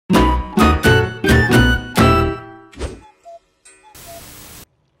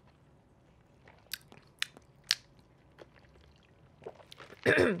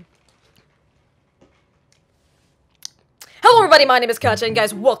Hello everybody, my name is Katja, and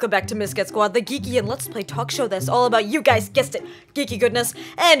guys, welcome back to Miscat Squad, the geeky and let's play talk show that's all about, you guys guessed it, geeky goodness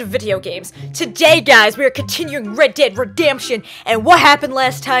and video games. Today, guys, we are continuing Red Dead Redemption, and what happened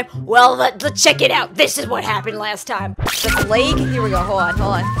last time? Well, let's check it out. This is what happened last time. The plague? Here we go, hold on.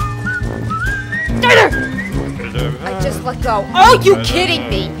 I just let go. Are you kidding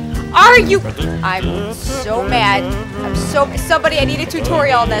me? Are you? I'm so mad. Somebody, I need a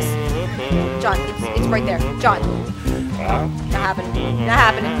tutorial on this. John, it's right there. John. Not happening.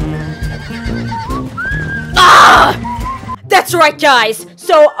 Ah! That's right, guys!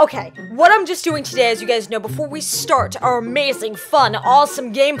 So, okay, what I'm just doing today, as you guys know, before we start our amazing, fun,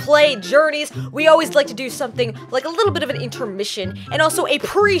 awesome gameplay journeys, we always like to do something like a little bit of an intermission, and also a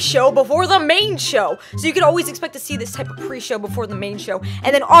pre-show before the main show. So you can always expect to see this type of pre-show before the main show.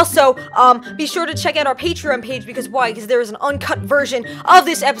 And then also, be sure to check out our Patreon page, because why? Because there is an uncut version of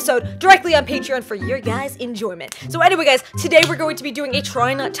this episode directly on Patreon for your guys' enjoyment. So anyway, guys, today we're going to be doing a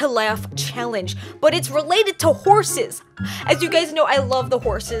Try Not to Laugh challenge, but it's related to horses. As you guys know, I love the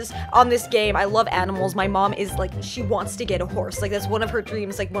horses on this game. I love animals. My mom is like, she wants to get a horse. Like, that's one of her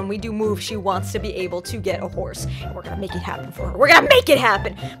dreams. Like, when we do move, she wants to be able to get a horse. And we're gonna make it happen for her. We're gonna make it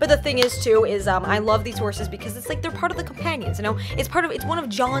happen! But the thing is, too, is, I love these horses because it's like, they're part of the companions, you know? It's one of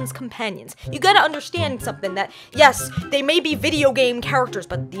John's companions. You gotta understand something that, yes, they may be video game characters,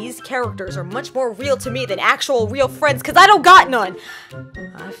 but these characters are much more real to me than actual real friends, because I don't got none!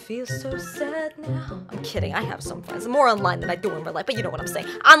 I feel so sad now. I'm kidding, I have some friends. More online than I do in real life, but you know what I'm saying.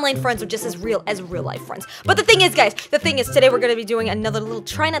 Online friends are just as real as real life friends. But the thing is, guys, today we're gonna be doing another little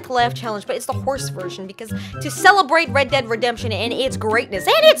Try Not to Laugh challenge, but it's the horse version, because to celebrate Red Dead Redemption and its greatness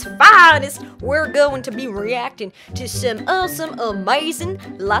and its finest, we're going to be reacting to some awesome, amazing,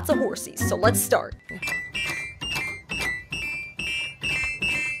 lots of horses. So let's start.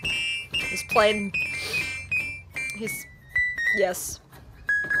 He's playing. Yes.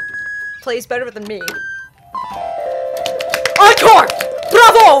 Plays better than me. Encore!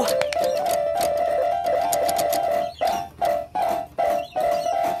 Bravo!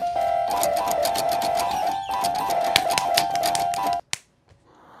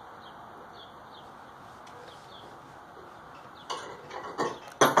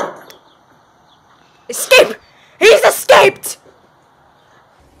 Escape! He's escaped!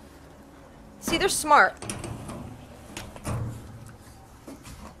 See, they're smart.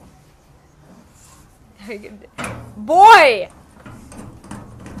 Boy!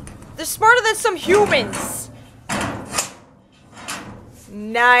 They're smarter than some humans.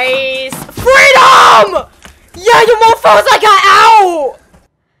 Nice. Freedom! Yeah, you mofos, I got out!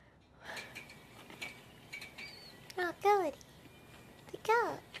 Oh, good.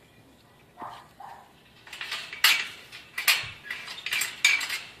 Go.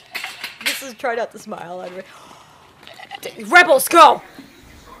 This is try not to smile. Rebels, go!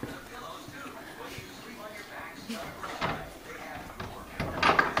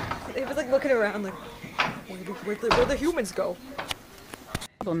 He was like looking around like, where'd the humans go? The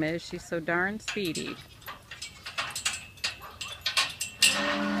problem is she's so darn speedy.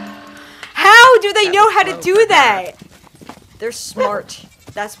 How do they know how to do that? They're smart.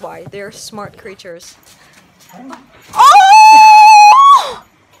 That's why. They're smart creatures. Oh!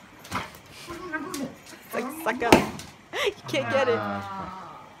 It's like, suck up. You can't get it.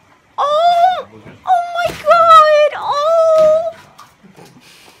 Oh! Oh my god! Oh!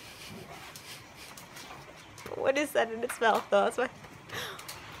 What is that in its mouth, though? That's why.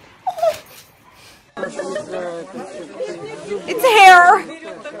 Oh. It's hair!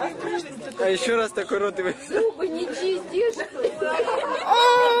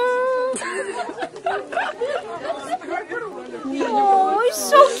 Oh, it's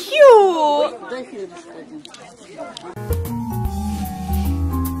so cute!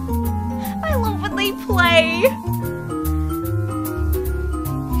 I love when they play!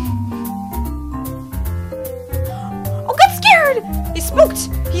 He's spooked!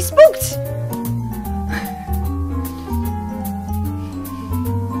 He's spooked!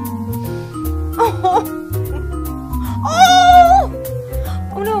 Oh! Oh!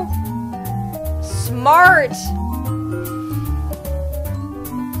 Oh no! Smart! It's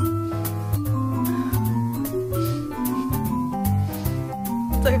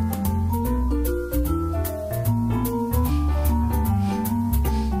like...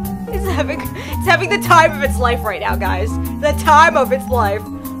 It's having the time of its life right now, guys. The time of its life.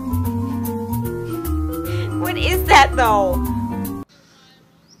 What is that, though?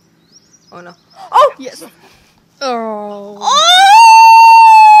 Oh no. Oh! Yes. Oh. Oh!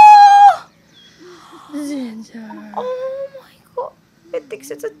 Ginger. Oh my god. It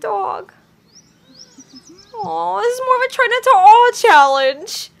thinks it's a dog. Oh, this is more of a try not to awe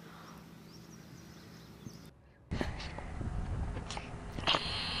challenge.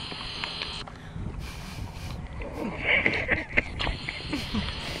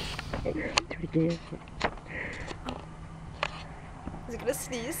 Is it gonna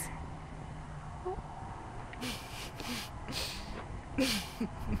sneeze?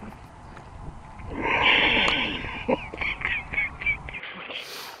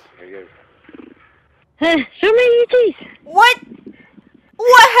 Show me your teeth. What?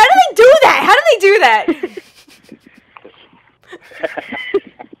 What? How do they do that? How do they do that?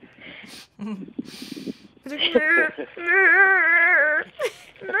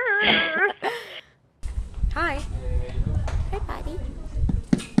 Hi. Hi, buddy.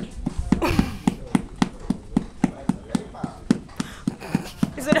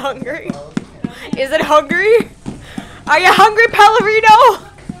 Is it hungry? Is it hungry? Are you hungry, Pellerino?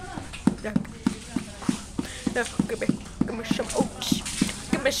 No, give me some oats.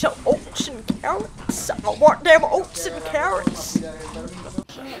 Give me some oats and carrots. I want them oats and carrots. Is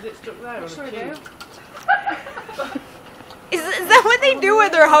that what they do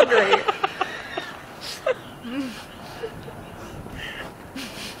when they're hungry?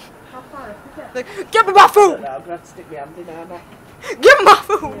 Like, give me my food! Give me my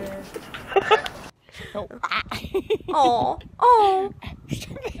food! Oh, oh.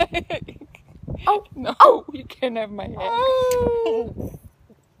 Oh no! Oh. You can't have my head. Oh.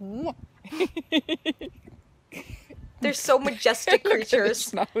 They're so majestic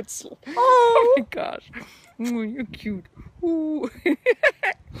creatures. Oh. Oh My gosh! Oh, you're cute. Ooh.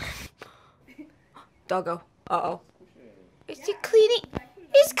 Doggo. Uh-oh. Is it cleaning?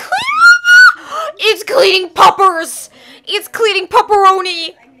 It's cleaning! It's cleaning puppers! It's cleaning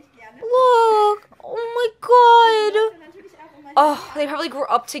pepperoni! Look! Oh my god! Oh, they probably grew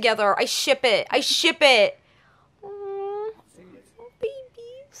up together. I ship it. I ship it. Oh,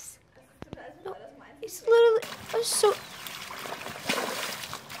 babies. No, it's literally so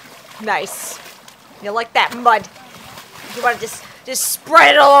nice. You like that mud? You want to just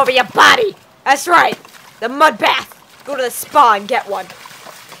spread it all over your body. That's right. The mud bath. Go to the spa and get one.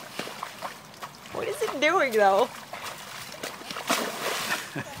 What is it doing though?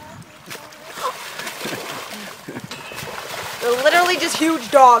 They're literally just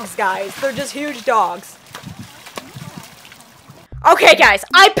huge dogs, guys. They're just huge dogs. Okay, guys,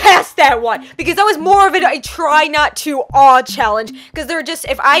 I passed that one because that was more of a try not to awe challenge. Because they're just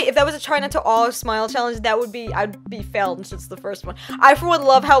if that was a try not to awe smile challenge, I'd be failed since the first one. I for one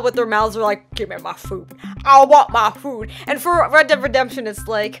love how with their mouths are like, give me my food. I want my food. And for Red Dead Redemption, it's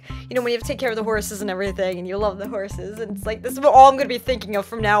like, you know, when you have to take care of the horses and everything, and you love the horses, and it's like this is all I'm gonna be thinking of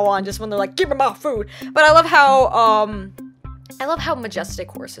from now on, just when they're like, give me my food. But I love how majestic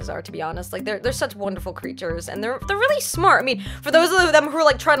horses are, to be honest. Like, they're such wonderful creatures, and they're really smart. I mean, for those of them who are,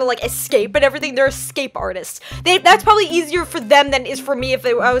 like, trying to, like, escape and everything, they're escape artists. That's probably easier for them than it is for me if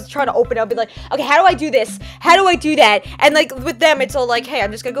I was trying to open up and be like, okay, how do I do this? How do I do that? And, like, with them, it's all like, hey,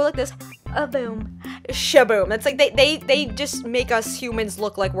 I'm just gonna go like this. Boom. Shaboom. It's like, they just make us humans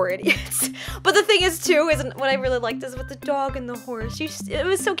look like we're idiots. But the thing is, too, what I really liked is with the dog and the horse. It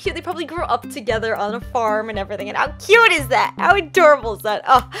was so cute. They probably grew up together on a farm and everything. And how cute is that? How adorable is that?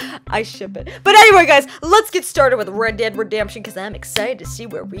 Oh, I ship it. But anyway, guys, let's get started with Red Dead Redemption because I'm excited to see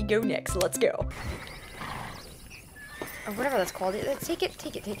where we go next. Let's go. Or whatever that's called. Take it.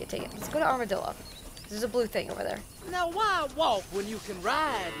 Let's go to Armadillo. There's a blue thing over there. Now why walk when you can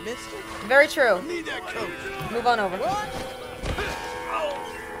ride, mister? Very true. I need that coat. Move on over. What? Oh,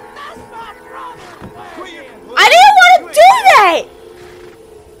 that's my brother. I didn't want to do that!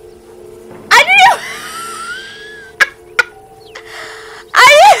 I didn't...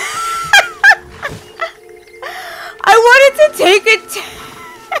 I wanted to take it.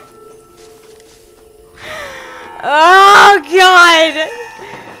 Oh, God.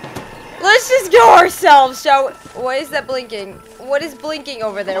 Let's just go ourselves, shall we? What is that blinking? What is blinking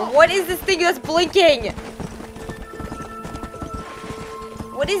over there? What is this thing that's blinking?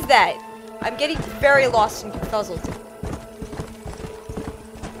 What is that? I'm getting very lost and confuzzled.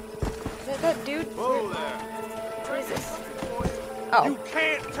 Is that dude? Whoa there. What is this? Oh. You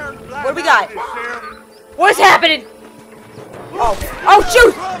can't turn black. What do we got? What's happening? Oh. Oh,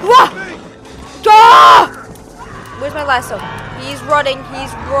 shoot! Whoa! Ah! Where's my lasso? He's running.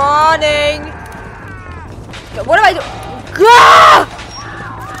 He's running. What am I doing? Ah!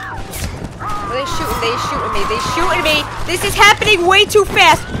 Are they shooting? They shooting me. They shooting me. This is happening way too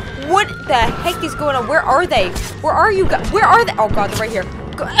fast. What the heck is going on? Where are they? Where are you guys? Where are they? Oh god, they're right here.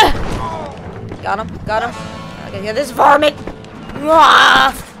 Got him. Got him. I gotta get this varmint.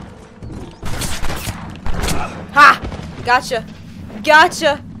 Ha! Gotcha.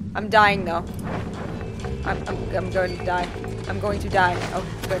 Gotcha. I'm dying though. I'm going to die. I'm going to die. Oh,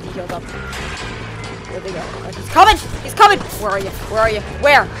 good. He healed up. Where they go? Oh, he's coming! He's coming! Where are you? Where are you?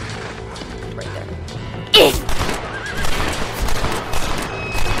 Where? Right there.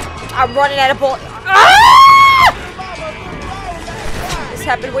 I'm running out of bullets. Ah! This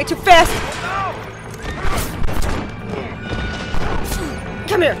happened way too fast.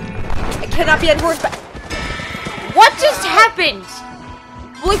 Come here. I cannot be on horseback. What just happened?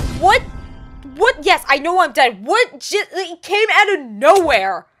 Like, what? What? Yes, I know I'm dead. What just it came out of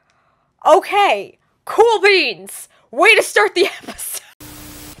nowhere? Okay. Cool beans. Way to start the episode.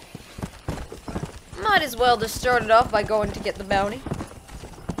 Might as well just start it off by going to get the bounty.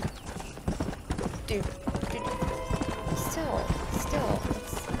 Dude. Still.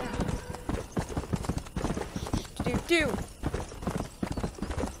 Dude.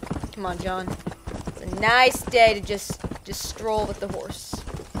 Come on, John. It's a nice day to just stroll with the horse.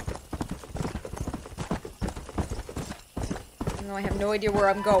 Even though I have no idea where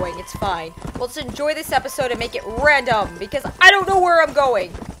I'm going, it's fine. Well, let's enjoy this episode and make it random, because I don't know where I'm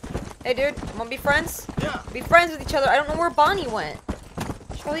going. Hey, dude, wanna be friends? Yeah. Be friends with each other. I don't know where Bonnie went.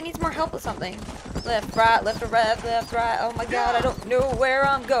 She probably needs more help with something. Left, right, left, right, left, right. Oh my god, I don't know where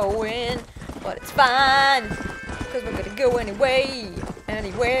I'm going. But it's fine. Because we're gonna go anyway.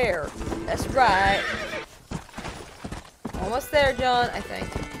 Anywhere. That's right. Almost there, John, I think.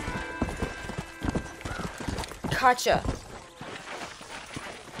 Gotcha.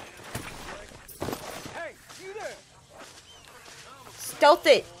 Hey, you there? Stealth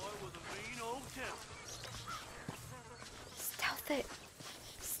it. Stealth it.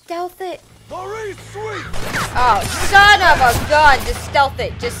 Stealth it. Maurice, sweet! Oh, son of a gun. Just stealth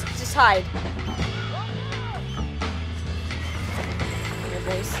it. Just hide. Come here,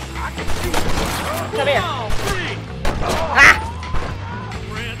 boys. Come here. Ah!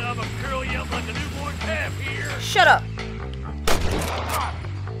 Friend, I'm a curl you up like a newborn calf here. Shut up.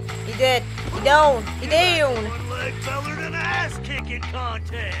 He did. He down. He down. One leg better than an ass-kicking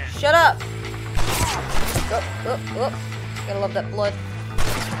contest. Shut up. Oh. Gotta love that blood.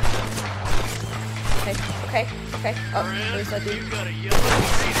 Okay. Oh, there's that dude. You got a yellow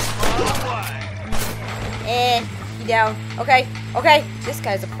street wide. He down. Okay. This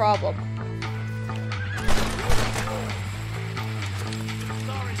guy's a problem.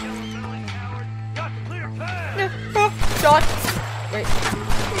 Sorry, yellow-bellied coward. Got the clear path. John. Wait.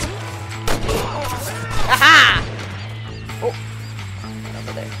 Aha! Oh. One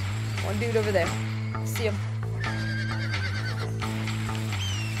over there. One dude over there. I see him.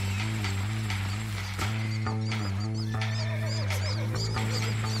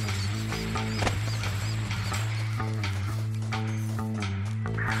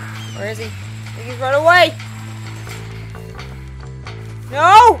 Where is he? I think he's run away.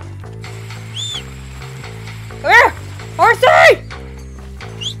 No! Come here! Horsey!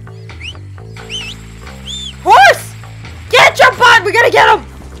 Horse! Get your butt! We gotta get him!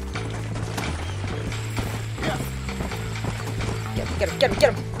 Get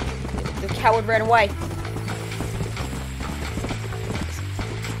him! The coward ran away.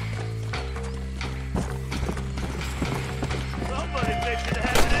 Somebody fixing to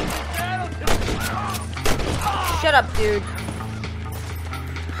have an engine battle. Shut up, dude.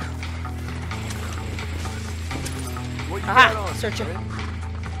 Aha! Search him.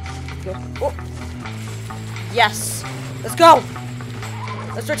 Go. Oh. Yes. Let's go.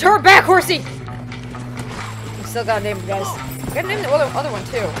 Let's return back, horsey. We still gotta name him, guys. We gotta name the other one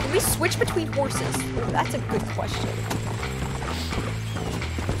too. Can we switch between horses? Ooh, that's a good question.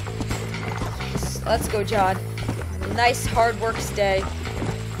 Yes. Let's go, John. Nice hard work day.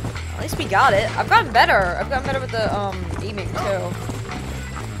 At least we got it. I've gotten better. I've gotten better with the aiming too.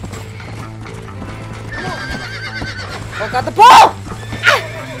 Oh, got the ball! Ah!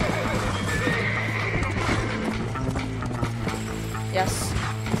 Yes.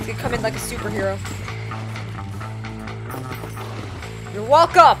 He's gonna come in like a superhero. You're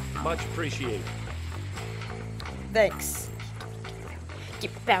welcome! Much appreciated. Thanks.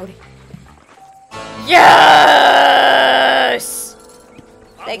 Keep about it. Yes!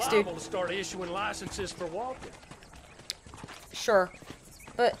 Thanks, dude. I'm liable to start issuing licenses for walking. Sure.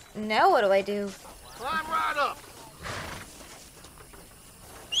 But now what do I do? Climb right up.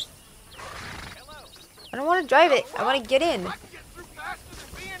 I don't want to drive it. I want to get in. I can get through faster than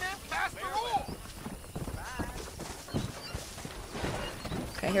B&M past the rule.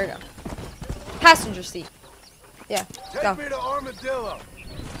 Okay, here we go. Passenger seat. Yeah, go. Take me to Armadillo.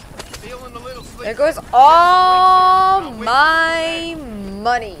 Feeling a little sleepy. There goes all my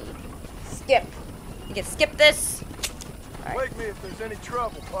money. Skip. You can skip this. Alright. Wake me if there's any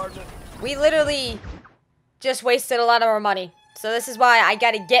trouble, partner. We literally just wasted a lot of our money. So this is why I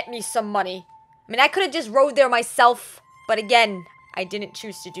gotta get me some money. I mean, I could have just rode there myself, but again, I didn't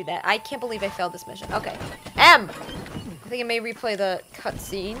choose to do that. I can't believe I failed this mission. Okay. M! I think I may replay the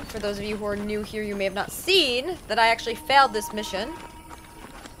cutscene. For those of you who are new here, you may have not seen that I actually failed this mission.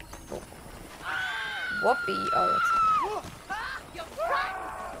 Oh. Whoopee. Oh, that's...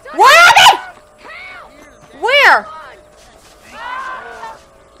 What happened? Where?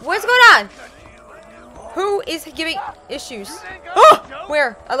 What's going on? Who is giving issues? Oh!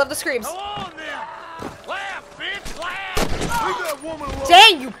 Where? I love the screams. Go on then. Laugh, bitch, laugh. Leave that woman alone.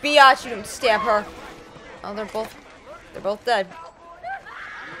 Dang, you biatch! You didn't stab her. Oh, they're both dead.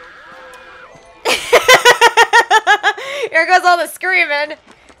 Here goes all the screaming.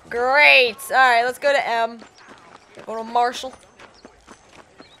 Great. All right, let's go to M. Go to Marshall.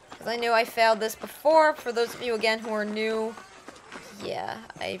 Because I knew I failed this before. For those of you again who are new, yeah,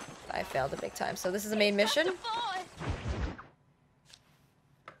 I failed it big time. So this is the main mission.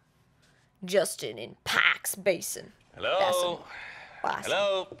 Justin in Pax Basin. Hello. Basin.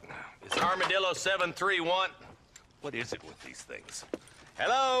 Hello. It's Armadillo 731. What is it with these things?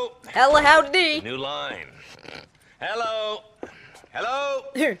 Hello. Hello, howdy. New line. Hello. Hello.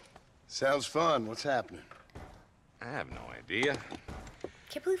 Sounds fun. What's happening? I have no idea.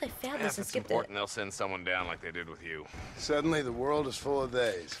 Can't believe I failed If this and it's skipped important, it. they'll send someone down like they did with you. Suddenly, the world is full of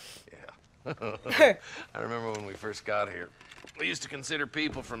days. Yeah. I remember when we first got here. We used to consider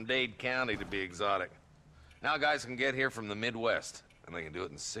people from Dade County to be exotic. Now guys can get here from the Midwest, and they can do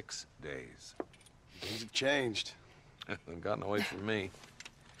it in 6 days. Things have changed. They've gotten away from me.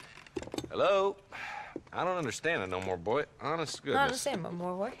 Hello? I don't understand it no more, boy. Honest to I don't goodness. understand, my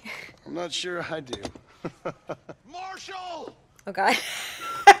more boy. I'm not sure I do. Marshall! Oh god.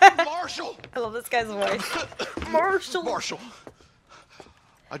 Marshall! I love this guy's voice. Marshall. Marshall!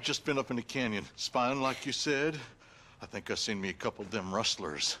 I've just been up in the canyon, spying like you said. I think I seen me a couple of them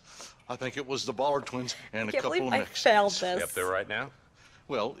rustlers. I think it was the Ballard twins and a Can't couple believe of I failed Mexicans. this. You up there right now?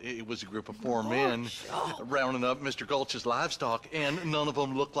 Well, it was a group of 4 men rounding up Mr. Gulch's livestock, and none of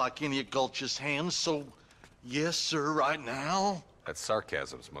them looked like any of Gulch's hands, so yes, sir, right now. That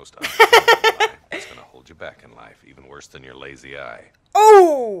sarcasm's most unacceptable. It's gonna hold you back in life, even worse than your lazy eye.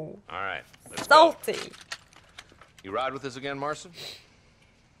 Oh! All right, let's go. Salty. You ride with us again, Marson?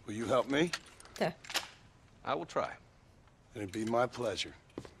 Will you help me? Yeah. I will try. It'd be my pleasure.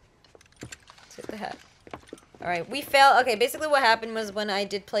 Let's hit the head. Alright, we failed. Okay, basically what happened was when I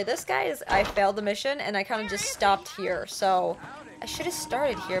did play this guy is I failed the mission and I kind of just stopped here. So I should have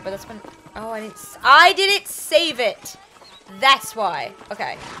started here, but that's when... Oh, I didn't save it. That's why.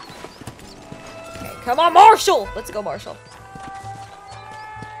 Okay. Okay, come on, Marshall. Let's go, Marshall.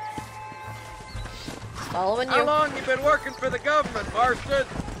 Following you. How long you been working for the government, Marston?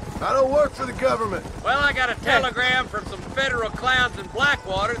 I don't work for the government. Well, I got a telegram from some federal clowns in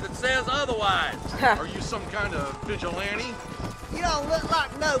Blackwater that says otherwise. Are you some kind of vigilante? You don't look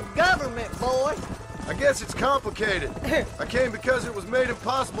like no government boy. I guess it's complicated. I came because it was made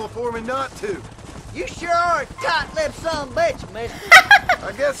impossible for me not to. You sure are a tight-lipped son of a bitch, mister.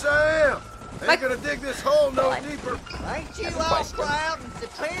 I guess I am. Ain't gonna dig this hole no deeper. Ain't you all proud and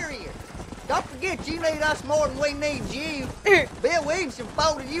superior? Don't forget you need us more than we need you. Bill Williamson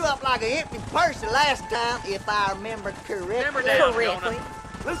folded you up like an empty purse the last time, if I remember correctly. Remember down, Correctly.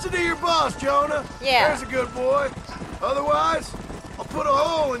 Jonah. Listen to your boss, Jonah. Yeah. There's a good boy. Otherwise, I'll put a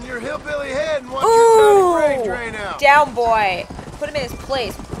hole in your hillbilly head and watch Ooh! your tiny brain drain out. Down boy. Put him in his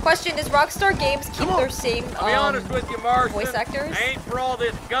place. Question, does Rockstar Games keep their same I'll be honest with you, Marston. voice actors? I ain't for all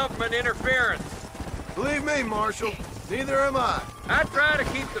this government interference. Believe me, Marshall, neither am I. I try to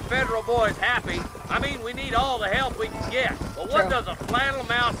keep the federal boys happy. I mean, we need all the help we can get. But what True. does a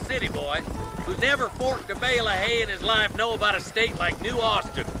flannel-mouthed city boy who's never forked a bale of hay in his life know about a state like New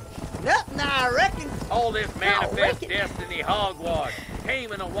Austin? Nothing, I reckon. All this manifest reckon. destiny hogwash,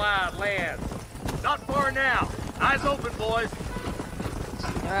 taming a wild land. Not far now. Eyes open, boys.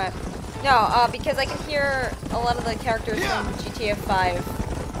 Alright. No, because I can hear a lot of the characters from GTA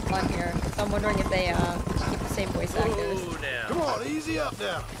 5 on here. So I'm wondering if they keep the same voice actors. Ooh, now. Come on, easy up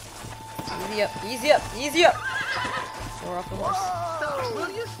now. Easy up, easy up, easy up! We're off the horse. So,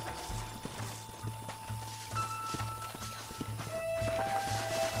 will you?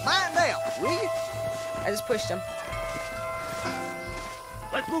 Find out, will you? I just pushed him.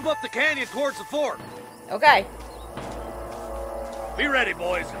 Let's move up the canyon towards the fort. Okay. Be ready,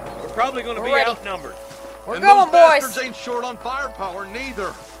 boys. We're probably gonna be Ready. outnumbered. We're And going, those bastards boys. ain't short on firepower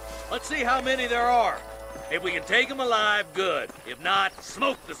neither. Let's see how many there are. If we can take them alive, good. If not,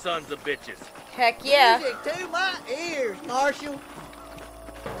 smoke the sons of bitches. Heck yeah. Music to my ears, Marshall.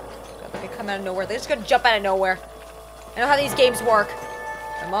 They come out of nowhere. They're just gonna jump out of nowhere. I know how these games work.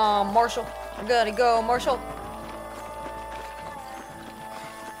 Come on, Marshall. I'm gonna go, Marshall.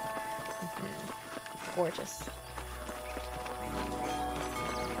 Gorgeous.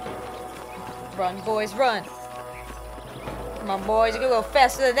 Run, boys, run. Come on, boys. You can go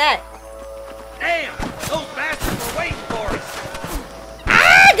faster than that. Damn! Those bastards were waiting for us!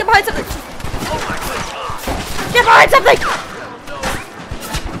 Ah! Get behind something! Oh my good God! Get behind something!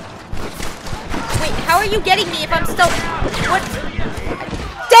 Wait, how are you getting me if I'm still... What?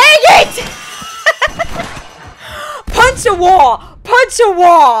 Dang it! Punch a wall! Punch a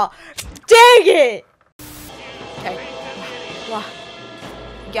wall! Dang it! Okay. Wow.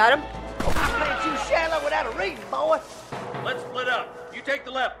 You got him? I played too shallow without a reason, boy. Let's split up. You take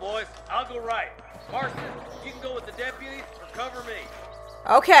the left, boys. I'll go right. Marston, you can go with the deputy or cover me.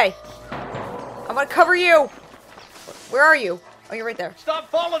 Okay. I'm gonna cover you. Where are you? Oh, you're right there. Stop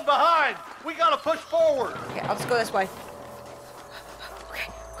falling behind. We gotta push forward. Okay, I'll just go this way. Okay,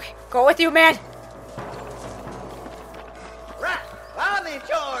 okay. Go with you, man. Right, I'm in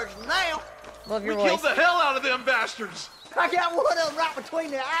charge now. Love your We voice. killed the hell out of them bastards. I got one of them right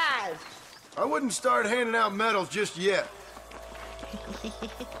between the eyes. I wouldn't start handing out medals just yet.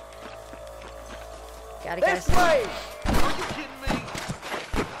 Gotta This get us. way. Are you kidding me?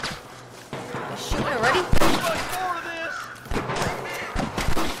 They're shooting already? Too much more of this.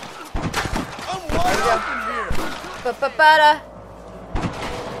 I'm wide open here. Ba-ba-ba-da.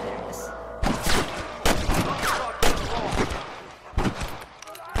 There it is.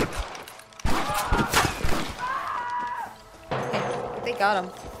 Okay, they got him.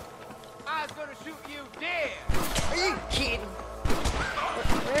 I was gonna shoot you dead! Are you kidding?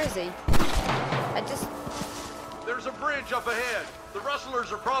 Where is he? I just... There's a bridge up ahead. The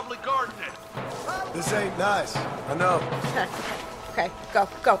rustlers are probably guarding it. This ain't nice. I know. Okay, go,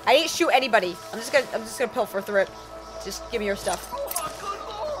 go. I didn't shoot anybody. I'm just gonna pilfer through it. Just give me your stuff. Oh my good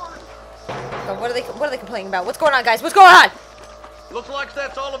lord! Go, what are they complaining about? What's going on, guys? What's going on? Looks like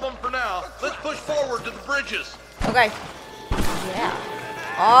that's all of them for now. Let's push forward to the bridges. Okay. Yeah.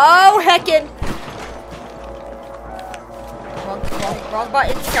 Oh, heckin'. Wrong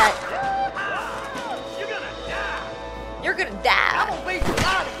button set. You're gonna I'm die. gonna beat the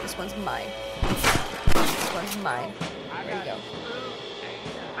lot of you. This one's mine. This one's mine. There you go.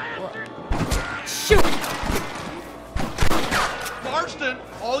 Shoot! Marston,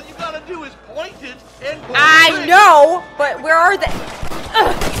 all you gotta do is point it and pull the I trigger. know, but where are they?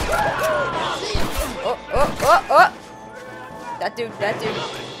 Ugh. Oh. That dude.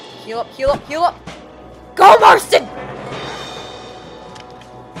 Heal up. Go, Marston!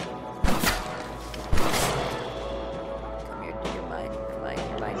 Come here, you're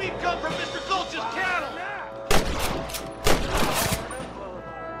mine. We've come from Mr. Gulch's cattle.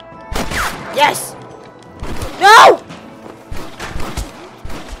 Yes! No!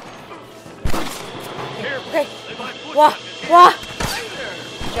 Okay. Wah!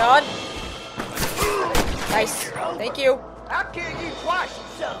 John. Nice. Thank you. I'll kill you twice, you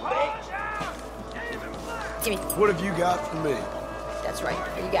son of a bitch. Gimme. What have you got for me? That's right.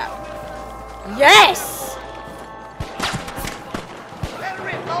 There you go. Yes! Let her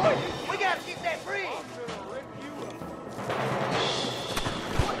in, boys. We gotta get that bridge.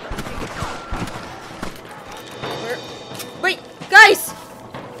 Wait, guys!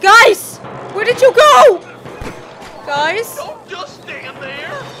 Guys! Where did you go? Guys? Don't just stand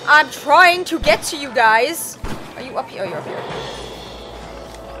there. I'm trying to get to you guys. Are you up here? Oh, you're up here.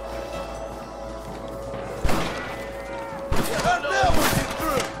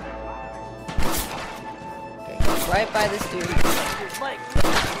 Okay, go right by this dude.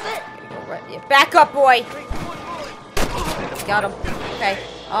 Okay, go right, yeah, back up, boy! Got him. Okay.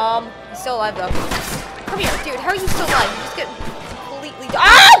 He's still alive, though. Come here, dude. How are you still alive? You just get completely...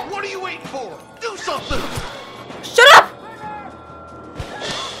 Ah! What are you waiting for? Do something. Shut up!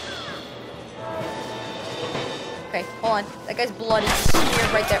 Okay, hold on. That guy's blood is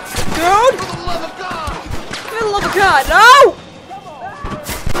smeared right there. Dude! For the love of God. For the love of God, no!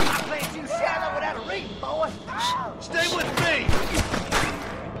 I played too shallow without a reason, boy. Stay with me.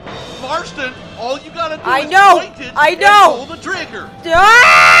 Marston, all you gotta do I is know, point it I and know. pull the trigger.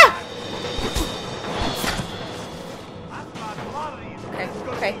 Ah!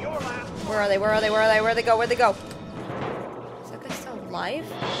 Okay. Where are they? Where'd they go? Is that guy still alive?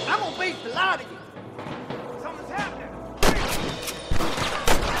 I'm gonna beat the lot of you. Something's happening!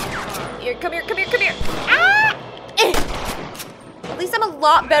 here, come here, come here, come here. Ah! At least I'm a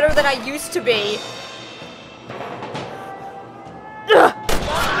lot better than I used to be. Ugh.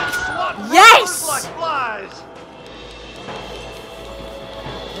 Yes! Like flies.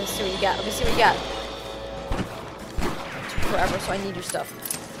 Let's see what you got. Let me see what you got. It took forever, so I need your stuff.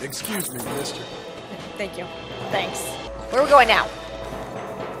 Excuse me, mister. Thank you. Thanks. Where are we going now?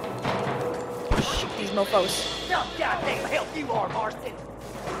 Shoot these mofos. No goddamn help you are, Marston.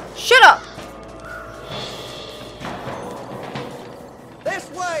 Shut up! This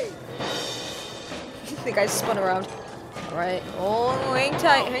way. The guy spun around. Alright. Oh, hang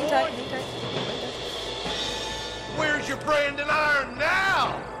tight, hang tight, hang tight. Where's your branding iron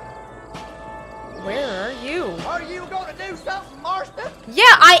now? Where are you? Are you gonna do something, Marston? Yeah,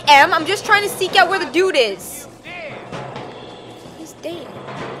 I am. I'm just trying to seek out where the dude is. He's dead.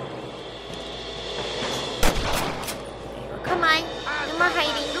 Come on. No more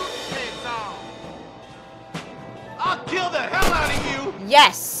hiding. I'll kill the hell out of you!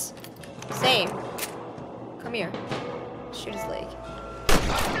 Yes. Same. Come here. Shoot his leg.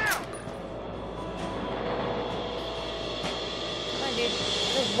 Come on, dude.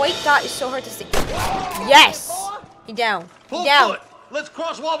 The white dot is so hard to see. Yes. He down. He down. Foot. Let's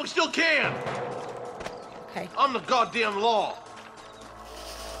cross while we still can. Okay. I'm the goddamn law.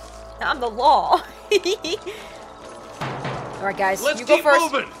 I'm the law. Alright, guys. Let's You go keep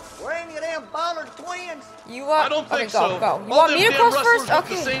first. moving. Were any of them Ballard twins? You I don't think okay, go, so. go. You All want them me to damn cross rustlers first? look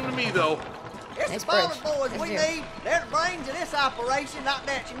Okay. the same to me, though. It's Nice the Ballard bridge. boys Thank we you. need. They're the brains of this operation, not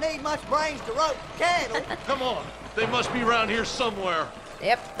that you need much brains to rope cattle. Come on. They must be around here somewhere.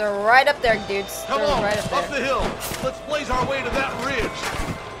 Yep, they're right up there, dudes. Come They're on, right up up there. the hill. Let's blaze our way to that ridge.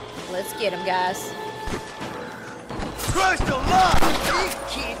 Let's get them, guys. Christ alive! You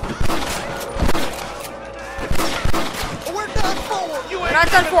kidding? We're done for. We're not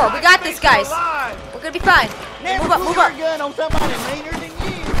done for. We got this, guys. We're gonna be fine. Never Move up, put move your up. gun on somebody meaner than you.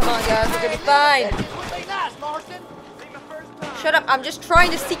 Come on, guys. We're gonna be fine. That would be nice, Marston. Be my first time. Shut up. I'm just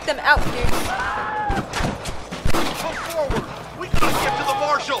trying to seek them out, dudes. Come forward. We gotta get to the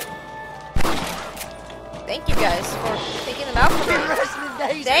marshal. Thank you, guys, for taking them out for The me. rest of the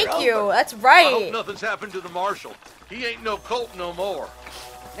days Thank are you. over. That's I hope right. nothing's happened to the marshal. He ain't no colt no more.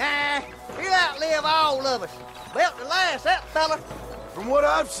 Nah, he'll outlive all of us. Built to last, that fella. From what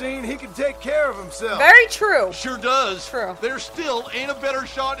I've seen, he can take care of himself. Very true. Sure does. True. There still ain't a better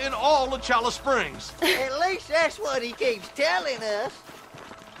shot in all of Chalice Springs. At least that's what he keeps telling us.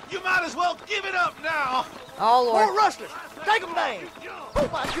 You might as well give it up now. Oh, More Lord. rustlers. Take them down. Oh,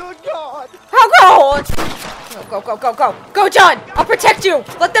 my good God. Oh, go! Go, go, go, go. Go, John. I'll protect you.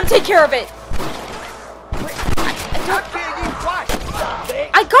 Let them take care of it. I'll kill you twice, you son of a bitch.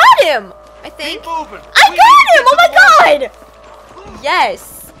 I got him, I think. Keep moving. I We got need to him! Oh get to the my god! Yes.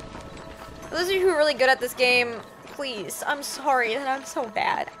 For those of you who are really good at this game, please, I'm sorry that I'm so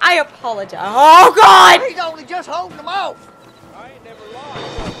bad. I apologize. Oh god! He's only just holding them off. I ain't never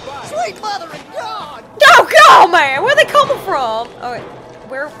lost. Sweet mother of God. Oh god, man! Where are they coming from? Alright,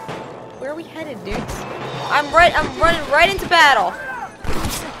 where are we headed, dudes? I'm running right into battle.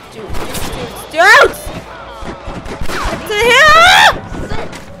 Dudes! To here!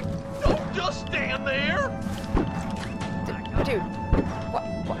 Don't just stand there. Dude, what?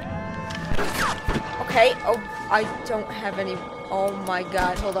 Okay, oh, I don't have any, oh my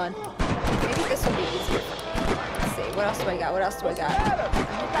god, hold on. Maybe this will be easier. Let's see, what else do I got? What else do I got?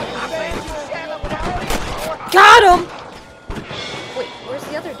 Got him! Wait, where's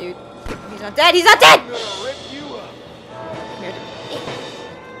the other dude? He's not dead, he's not dead! Come here, dude.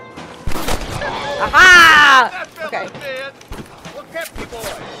 Aha! That fella's Okay. dead. What kept you, boy?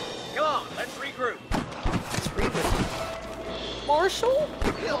 Come on, let's regroup. Marshall?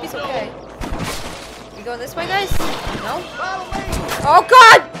 Hope he's okay. We going this way, guys? No? Follow me. Oh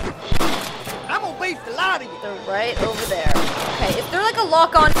god! I'm gonna beat the lot of you. They're right over there. Okay, is there like a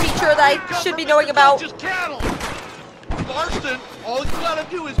lock-on feature that I should be knowing about? Just cattle. Marston, all you gotta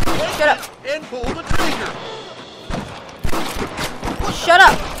do is press Shut up. it and pull the trigger. Shut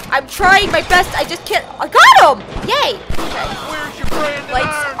up! I'm trying my best, I just can't- I got him! Yay! Okay, Where's your brand lights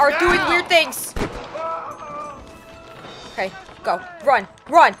iron are now? doing weird things. Okay, go. Run,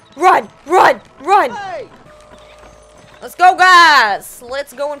 run, run, run, run! Hey, Let's go, guys!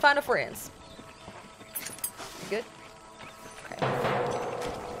 Let's go and find our friends. You good? Okay.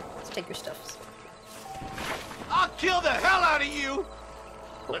 Let's take your stuffs. I'll kill the hell out of you.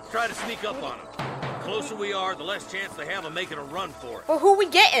 Let's try to sneak up on them. The closer we are, the less chance they have of making a run for it. Well, who are we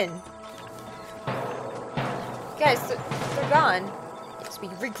getting? Guys, they're gone. Yes, we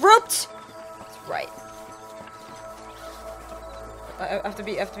regrouped! That's right. I have to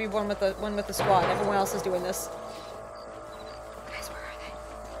be one with the squad. Everyone else is doing this. Guys, where are they?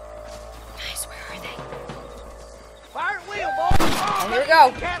 Guys, where are they? Fire at will, boy! Oh, here we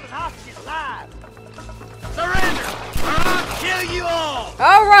go. Captain hostage alive. Surrender, or I'll kill you all!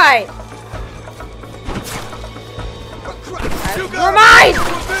 All right. You're mine!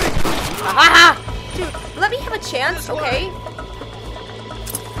 Ha Dude, let me have a chance, okay?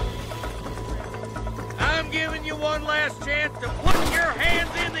 I'm giving you one last chance to put your hands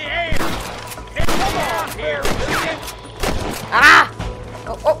in the air. Come on here, Ah!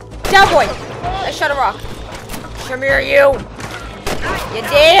 Oh, down boy! I shot a rock. Come here, you! You're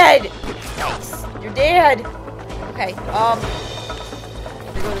dead! Nice. You're dead! Okay, we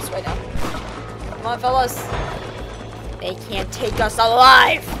go this way now. Come on, fellas. They can't take us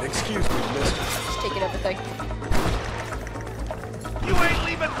alive! Excuse me, mister. Just taking everything. You ain't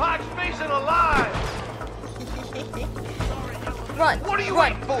leaving Clark's Basin alive! Run! What are you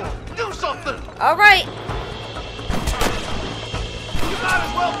run. waiting for? Do something! Alright! You might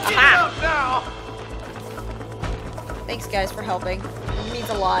as well get Aha. out now! Thanks, guys, for helping. It means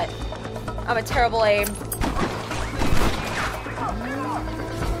a lot. I'm a terrible aim.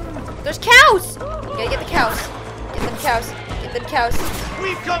 There's cows! You gotta get the cows. Get them cows. Get them cows.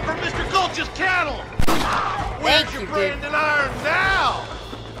 We've come for Mr. Gulch's cattle! Thank Where's you, your dude. branding iron now?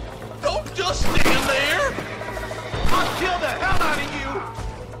 Don't just stand there! I'll kill the hell out of you!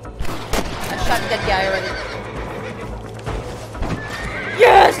 I shot a dead guy already.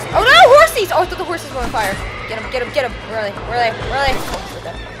 Yes! Oh no, horsies! Oh, I thought the horses were on fire. Get him, get him, get him. Where are they? Where are they? Where are they? Oh, they're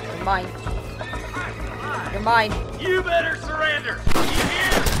dead. You're mine. You're mine. You better surrender! You hear?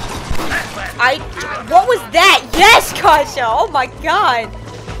 That's that. What was that? Yes, Kasha! Oh my god!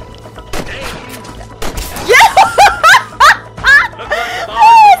 Yeah! Looks like the What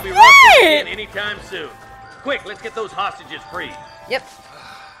ballers will was be rushing that? in anytime soon. Quick, let's get those hostages free. Yep.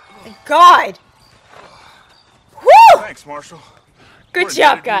 Thank God! Woo! Thanks, Marshal. Good We're job,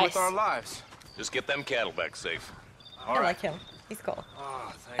 here to do guys. with our lives. Just get them cattle back safe. All I right. like him. He's cool.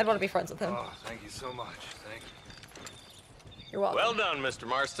 Oh, thank I'd want to be friends with him. Oh, thank you so much. Thank you. You're welcome. Well done, Mr.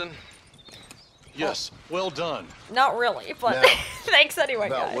 Marston. Yes, well done. Not really, but Now, thanks anyway,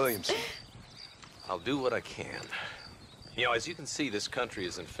 About guys. Williamson. I'll do what I can. You know, as you can see, this country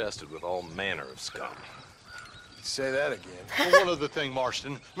is infested with all manner of scum. Say that again. Well, one other thing,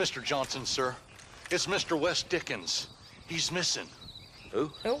 Marston. Mr. Johnson, sir. It's Mr. West Dickens. He's missing.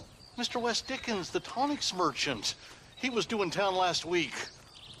 Who? Who? Mr. West Dickens, the tonics merchant. He was due in town last week.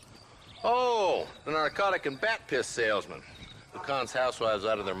 Oh, the narcotic and bat piss salesman. Who cons housewives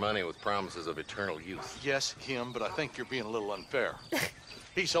out of their money with promises of eternal youth. Yes, him, but I think you're being a little unfair.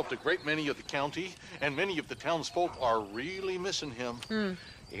 He's helped a great many of the county, and many of the townsfolk are really missing him. You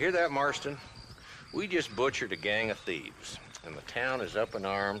hear that, Marston? We just butchered a gang of thieves, and the town is up in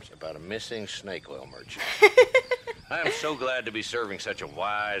arms about a missing snake oil merchant. I am so glad to be serving such a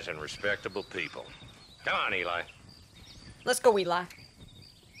wise and respectable people. Come on, Eli. Let's go, Eli.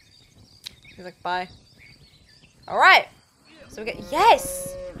 He's like, bye. Alright. So we get,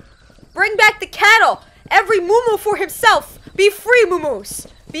 yes! Bring back the cattle! Every moo for himself! Be free, moo-moos!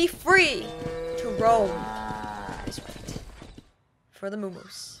 Be free to roam. That is right. For the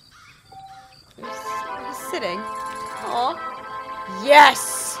moo-moos. He's sitting. Aw.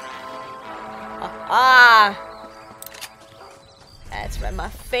 Yes! Ah! That's right, my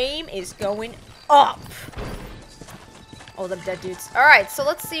fame is going up! Oh, the dead dudes. Alright, so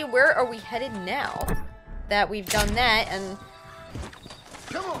let's see, where are we headed now? That we've done that, and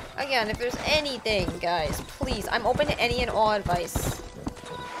again, if there's anything, guys, please, I'm open to any and all advice.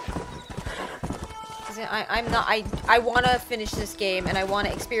 I want to finish this game, and I want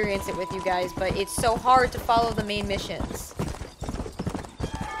to experience it with you guys, but it's so hard to follow the main missions.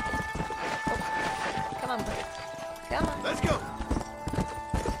 Oh, come on, buddy. Come on. Let's go.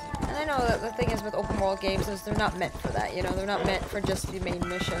 And I know that the thing is with open world games is they're not meant for that, you know, they're not meant for just the main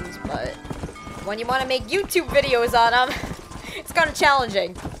missions, but when you want to make YouTube videos on them, it's kind of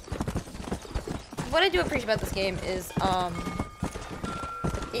challenging. What I do appreciate about this game is,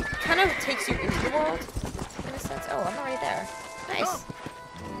 it kind of takes you into the world, in a sense. Oh, I'm already there. Nice.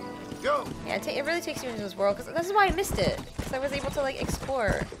 Go. Yeah, it really takes you into this world, because this is why I missed it, because I was able to, like,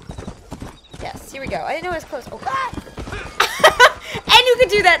 explore. Yes, here we go. I didn't know it was close. Oh. And you can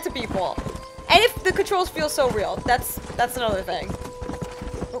do that to people. And if the controls feel so real, that's another thing.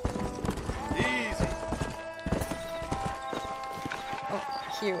 Oh. Easy. Oh,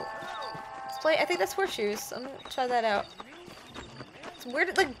 cute. Let's play. I think that's horseshoes. I'm gonna try that out. It's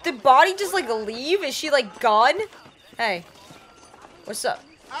weird. Like, did body just like leave? Is she like gone? Hey, what's up?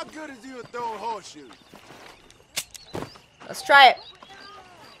 How good is you at throwing horseshoes? Let's try it.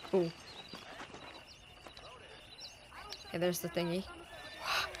 Ooh. Okay, there's the thingy.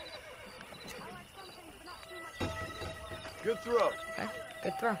 Good throw. Okay,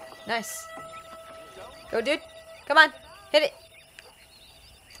 good throw. Nice. Go, dude. Come on. Hit it.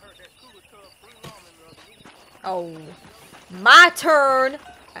 Oh. My turn.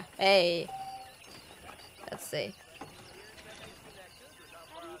 Hey. Let's see.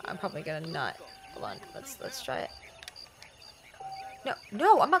 I'm probably gonna not. Hold on. Let's try it.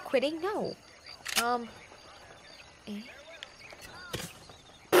 No, I'm not quitting. No. Come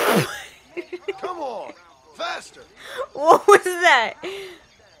on, faster. What was that?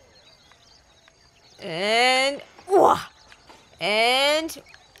 And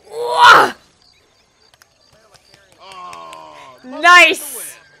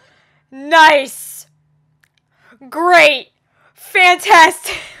nice. Nice. Great.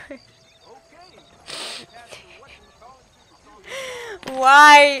 Fantastic.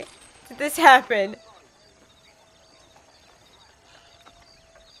 Why did this happen?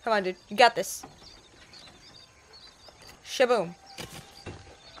 Come on, dude. You got this. Shaboom.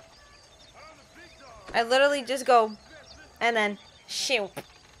 I literally just go and then shoot.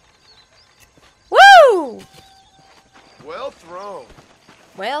 Woo! Well thrown.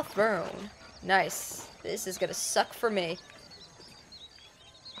 Well thrown. Nice. This is gonna suck for me.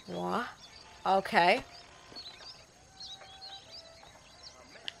 What? Okay.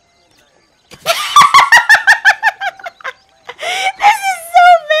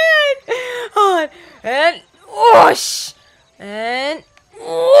 And whoosh! And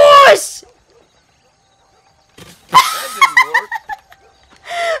whoosh! That didn't work.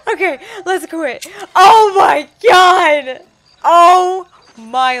 Okay, let's quit. Oh my god! Oh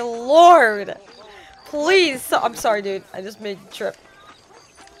my lord! Please, I'm sorry, dude. I just made a trip.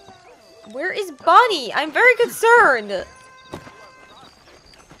 Where is Bonnie? I'm very concerned.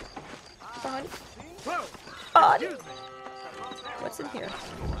 Bonnie? Bonnie? What's in here?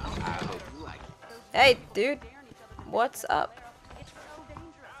 Hey, dude. What's up?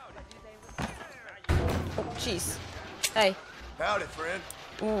 Oh, jeez. Hey. Howdy, friend.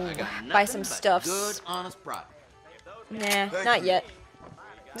 Ooh, buy some stuffs. Good, honest profit. Nah, not yet.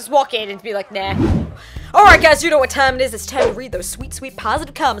 Just walk in and be like, nah. Alright guys, you know what time it is. It's time to read those sweet, sweet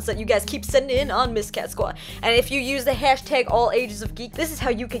positive comments that you guys keep sending in on Miscat Squad. And if you use the hashtag AllAgesOfGeek, this is how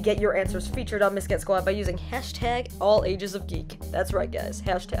you can get your answers featured on Miscat Squad, by using hashtag AllAgesOfGeek. That's right guys,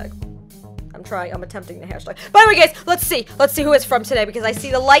 hashtag. I'm attempting the hashtag. By the way guys, let's see who it's from today, because I see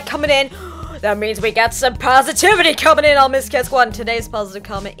the light coming in. That means we got some positivity coming in on Miscat Squad, and today's positive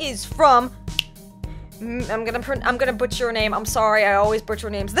comment is from... I'm gonna butcher your name. I'm sorry, I always butcher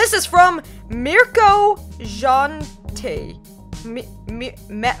names. This is from Mirko Jante.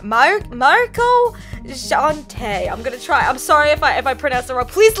 Marco Jante. I'm gonna try. I'm sorry if I pronounce it wrong.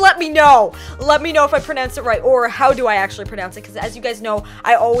 Please let me know. Let me know if I pronounce it right, or how do I actually pronounce it, because as you guys know,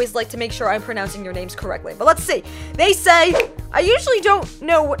 I always like to make sure I'm pronouncing your names correctly. But let's see. They say, I usually don't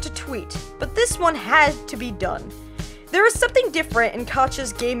know what to tweet, but this one had to be done. There is something different in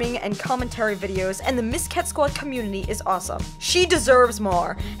Katja's gaming and commentary videos, and the Miscat Squad community is awesome. She deserves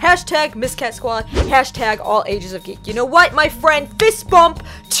more. Hashtag Miscat Squad, hashtag AllAgesOfGeek. You know what, my friend? Fist bump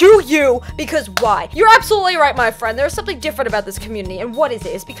to you, because why? You're absolutely right, my friend. There's something different about this community, and what is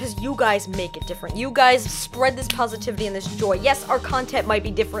it? It's because you guys make it different. You guys spread this positivity and this joy. Yes, our content might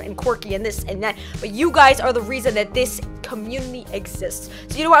be different and quirky and this and that, but you guys are the reason that this community exists.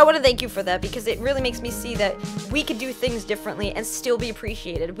 So you know what, I want to thank you for that, because it really makes me see that we could do things differently and still be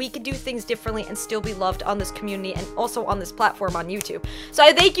appreciated. We could do things differently and still be loved on this community and also on this platform on YouTube. So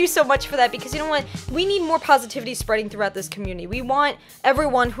I thank you so much for that, because you know what, we need more positivity spreading throughout this community. We want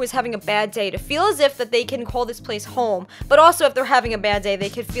everyone who is having a bad day to feel as if that they can call this place home, but also if they're having a bad day, they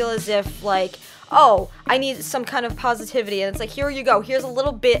could feel as if like, oh, I need some kind of positivity, and it's like, here you go, here's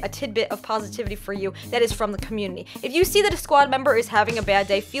a tidbit of positivity for you that is from the community. If you see that a squad member is having a bad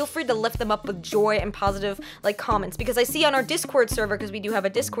day, feel free to lift them up with joy and positive, like, comments, because I see on our Discord server, because we do have a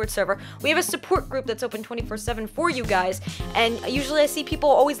Discord server, we have a support group that's open 24/7 for you guys, and usually I see people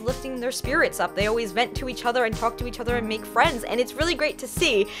always lifting their spirits up. They always vent to each other and talk to each other and make friends, and it's really great to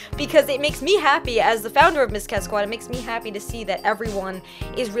see, because it makes me happy as the founder of Miscat Squad. It makes me happy to see that everyone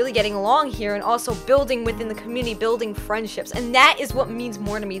is really getting along here, and also building within the community, building friendships, and that is what means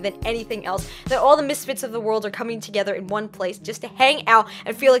more to me than anything else, that all the misfits of the world are coming together in one place just to hang out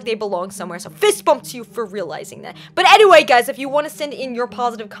and feel like they belong somewhere. So fist bump to you for realizing that. But anyway guys, if you want to send in your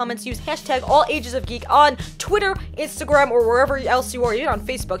positive comments, use hashtag AllAgesOfGeek on Twitter, Instagram, or wherever else you are, even on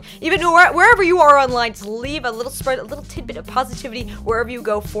Facebook, even wherever you are online, just leave a little tidbit of positivity wherever you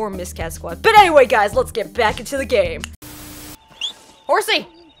go for Miscat Squad. But anyway guys, let's get back into the game. Horsey!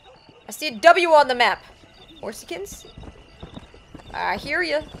 I see a W on the map. Horsykins? I hear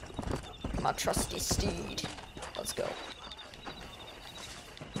ya. My trusty steed. Let's go.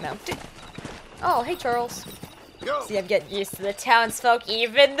 Mounted. Oh, hey, Charles. Go. See, I'm getting used to the townsfolk,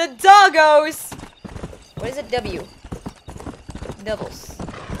 even the doggos. What is a W? Doubles.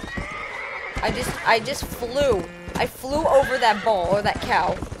 I just flew. I flew over that ball, or that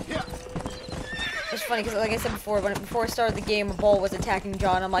cow. It's funny, because like I said before, before I started the game, a ball was attacking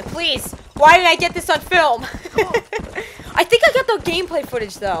John. I'm like, please, why didn't I get this on film? I think I got the gameplay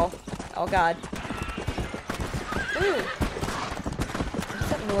footage, though. Oh, God. Ooh. What's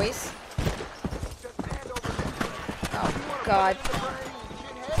that noise? Oh, God.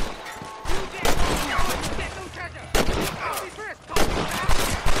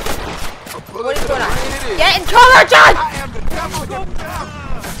 What is going on? Get in cover, John!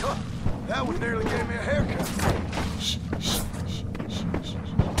 That would nearly gave me a haircut. Shh, shh, shh, shh, shh.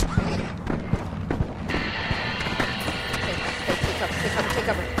 Take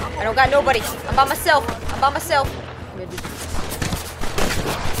cover. I don't got nobody. I'm by myself.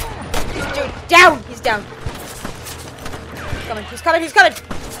 Dude, down! He's down. He's coming.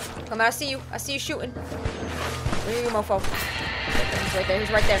 Come on, I see you shooting. Where are you, mofo?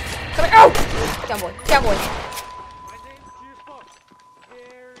 He's right there. Come here. Oh! Down, boy.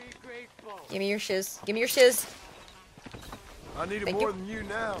 Give me your shiz. I need it Thank more you. than you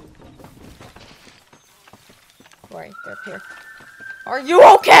now. Right, they're up here. Are you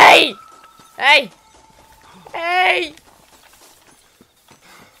okay? Hey! Hey,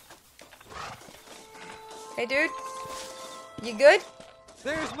 dude. You good?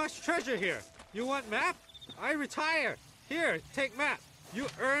 There's much treasure here. You want map? I retire. Here, take map. You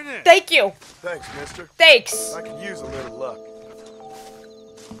earn it. Thank you. Thanks, mister. Thanks. I could use a little luck.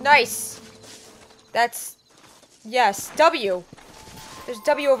 Nice. That's... Yes, W. There's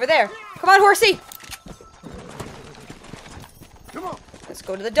W over there. Come on, horsey. Come on. Let's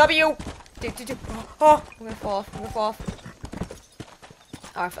go to the W. Oh, I'm gonna fall off.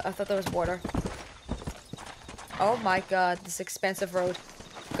 Oh, I thought there was water. Oh my God, this expensive road.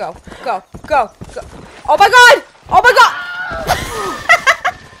 Go. Oh my God!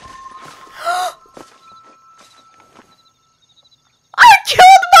 I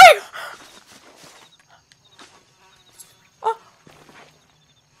killed my...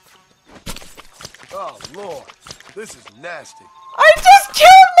 Oh, Lord. This is nasty. I just killed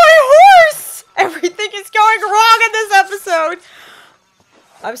my horse! Everything is going wrong in this episode.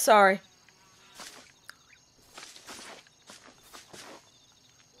 I'm sorry.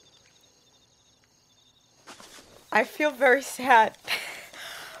 I feel very sad.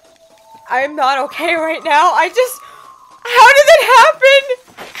 I'm not okay right now. How did it happen?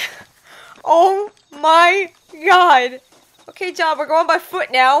 Oh my God. Okay, John, we're going by foot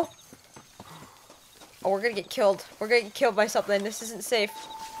now. Oh, we're gonna get killed. We're gonna get killed by something. This isn't safe.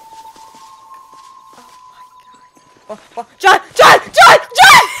 Oh my God. Oh, John!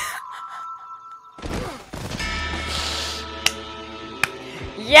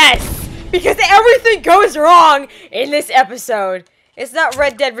 Yes! Because everything goes wrong in this episode. It's not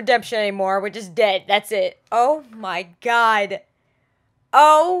Red Dead Redemption anymore. We're just dead. That's it. Oh my God.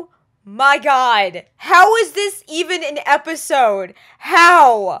 Oh my God. How is this even an episode?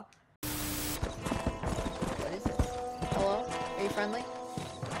 How? What is it? Hello? Are you friendly?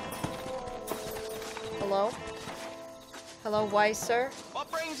 Hello? Hello, wise sir?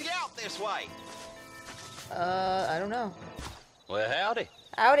 What brings you out this way? I don't know. Well, howdy.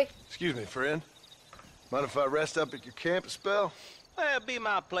 Howdy. Excuse me, friend. Mind if I rest up at your camp a spell? Well, it'd be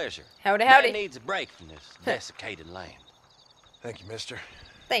my pleasure. Howdy. Man needs a break from this desiccated land. Thank you, mister.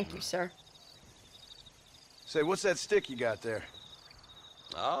 Thank you, sir. Say, what's that stick you got there?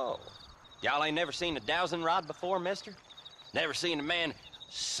 Oh. Y'all ain't never seen a dowsing rod before, mister? Never seen a man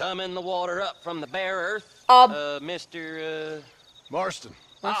summon the water up from the bare earth? Mr. Marston.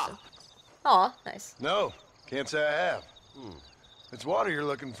 Aw, nice. No, can't say I have. It's water you're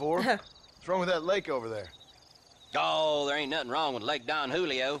looking for. What's wrong with that lake over there? Oh, there ain't nothing wrong with Lake Don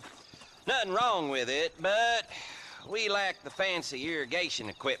Julio. Nothing wrong with it, but we lack the fancy irrigation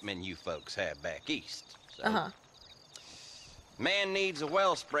equipment you folks have back east. So man needs a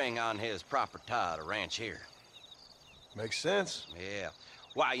wellspring on his property to ranch here. Makes sense. Yeah.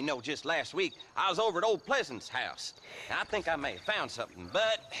 Why, you know, just last week, I was over at old Pleasant's house. I think I may have found something,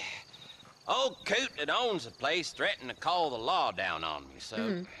 but old Coot that owns the place threatened to call the law down on me,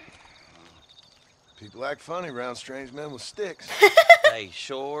 so... People act funny around strange men with sticks. They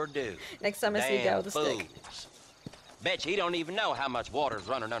sure do. Next time I see a guy with a stick. Fools. Bet you he don't even know how much water's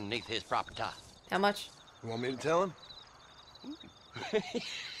running underneath his property. How much? You want me to tell him?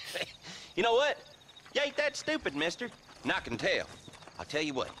 You know what? You ain't that stupid, mister. And I can tell. I'll tell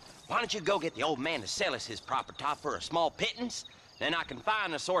you what. Why don't you go get the old man to sell us his proper top for a small pittance? Then I can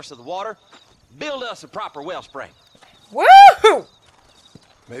find the source of the water, build us a proper wellspring. Woohoo!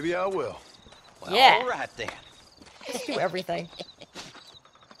 Maybe I will. Well, Yeah. all right then. Let's do everything.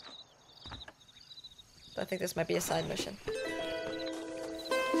 I think this might be a side mission. Right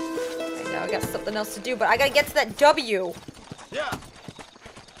now I got something else to do, but I gotta get to that W. Yeah.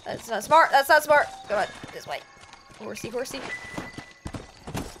 That's not smart. That's not smart. Come on, this way. Horsey, horsey.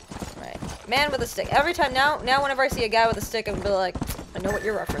 Right. Man with a stick. Every time now whenever I see a guy with a stick, I'm gonna be like, I know what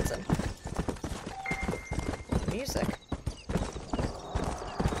you're referencing. Music.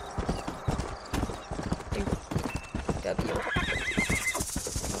 W.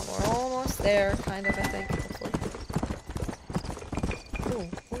 We're almost there, kind of, I think, hopefully.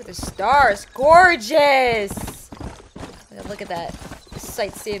 Ooh, the stars. Gorgeous! Look at that.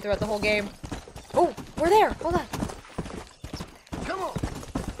 Sightseeing throughout the whole game. Oh, we're there. Hold on. Come on.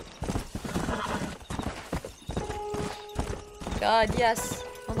 God, yes.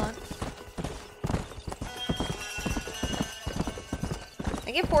 Hold on.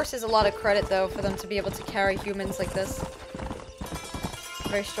 I give horses a lot of credit, though, for them to be able to carry humans like this.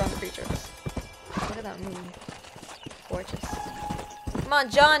 Very strong creatures. Look at that moon. Gorgeous. Come on,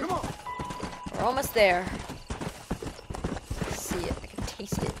 John. Come on. We're almost there. See it. I can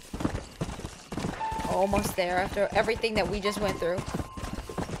taste it. Almost there after everything that we just went through.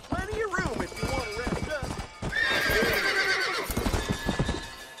 Plenty of room if you want to rest up.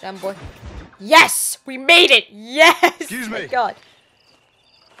 Damn boy. Yes! We made it! Yes! Excuse My me. God.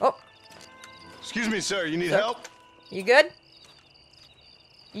 Oh, Excuse me, sir. You need Sir? help? you good?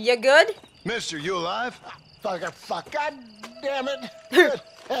 You good? Mister, you alive? Fuck. God damn it.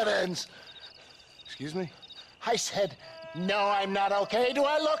 That ends. Excuse me? I said, no, I'm not okay. Do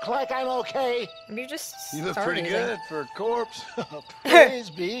I look like I'm okay? You just You look started pretty eating. good for a corpse. Praise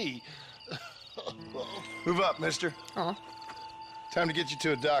be. Move up, mister. Aw. Time to get you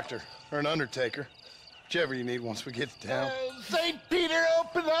to a doctor or an undertaker. Whichever you need once we get to town. St. Peter,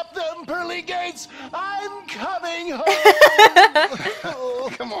 open up them pearly gates. I'm coming home.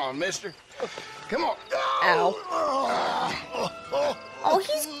 Come on, mister. Come on. Ow. Oh. Oh,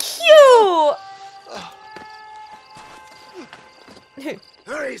 he's cute!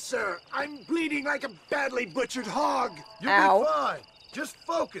 Hurry, sir. I'm bleeding like a badly butchered hog. You'll Ow. be fine. Just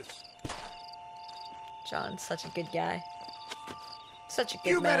focus. John's such a good guy. Such a good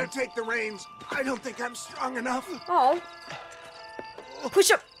You man. better take the reins. I don't think I'm strong enough. Oh.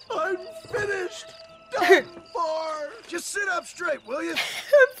 Push up. I'm finished. Done for. Just sit up straight, will you?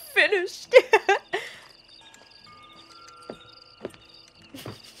 I'm finished.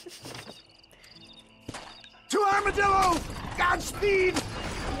 To Armadillo! Godspeed!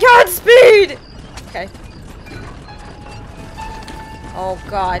 Godspeed! Okay. Oh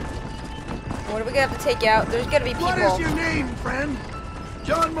God. What are we gonna have to take out? There's gonna be people. What is your name, friend?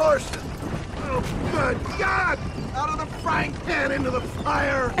 John Marston. Oh, good God! Out of the frying pan into the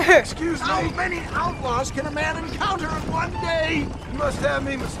fire! Excuse How me. many outlaws can a man encounter in one day? You must have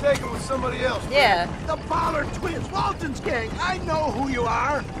me mistaken with somebody else. Yeah. The Pollard twins, Walton's gang. I know who you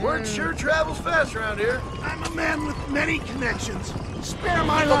are. Word sure travels fast around here. I'm a man with many connections. Spare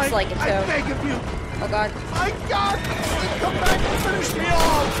my Looks life, like it, I too. beg of you. Oh God. My God! Come back and finish me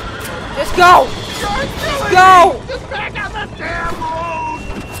off! Just go! You're killing Go! me! Just back on the damn road!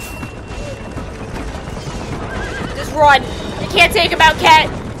 Just run. You can't take him out, Cat.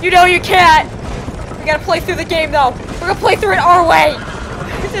 You know you can't. We gotta play through the game, though. We're gonna play through it our way.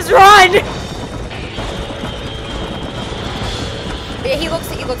 Just run. But yeah, he looks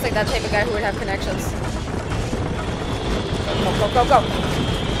like that type of guy who would have connections. Go, go, go, go.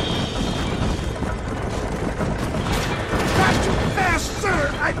 Not too fast, sir!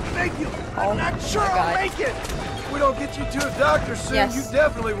 I beg you! Oh, I'm not sure my I'll God. make it! If we don't get you to a doctor soon, Yes. you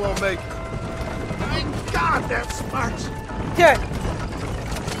definitely won't make it. My God, that's smart! Here.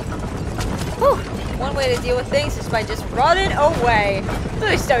 Whew. One way to deal with things is by just running away.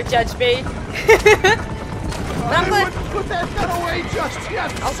 Please don't judge me. But I'm I glad. wouldn't put that gun away just yet,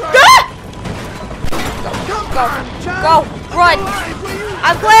 sir! Ah! Go, John, go, run! alive, will you?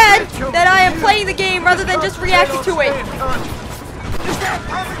 I'm glad that I am playing the game rather than just reacting to it. Is that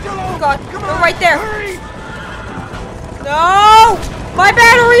Armadillo? Oh God, Come they're on, right there. Hurry! No! My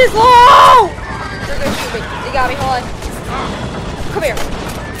battery is low! They're gonna shoot me. They got me, hold on. Come here.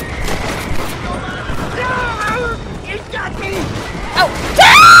 No! It got me! Oh!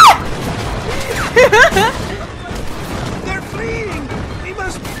 Ah! They're fleeing! We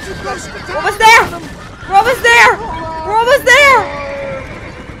must be too close to the We're almost there! We're almost there! We're almost there!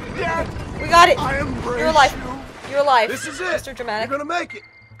 Yeah, got it. I embrace You're alive. you. You're alive. This is it. Mr. Dramatic. You're gonna make it.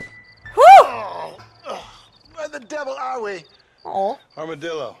 Woo! Oh, where the devil are we? Oh.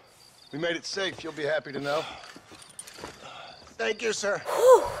 Armadillo. We made it safe. You'll be happy to know. Thank you, sir.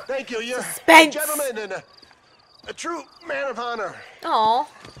 Thank you. You're Suspense. a gentleman and a true man of honor. Oh.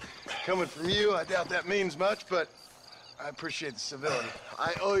 Coming from you, I doubt that means much, but I appreciate the civility.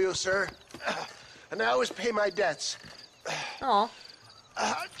 I owe you, sir. And I always pay my debts. Oh.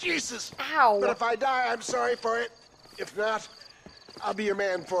 Jesus. Ow. But if I die, I'm sorry for it. If not, I'll be your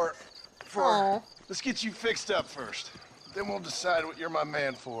man for... Aw. Let's get you fixed up first. Then we'll decide what you're my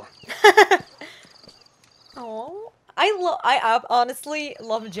man for. Oh. I honestly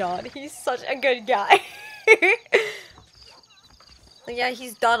love John. He's such a good guy. Yeah,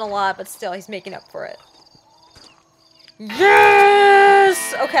 he's done a lot, but still, he's making up for it.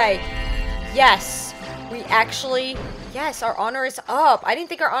 Yes! Okay. Yes. We actually... Yes, our honor is up. I didn't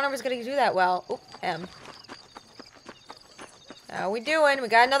think our honor was going to do that well. Oop, M. How we doing? We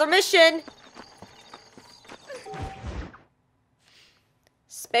got another mission.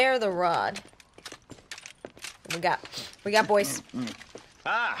 Spare the rod. We got boys.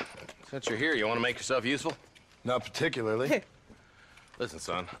 Ah, since you're here, you want to make yourself useful? Not particularly. Listen,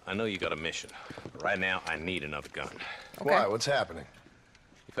 son, I know you got a mission, but right now I need another gun. Okay. Why? What's happening?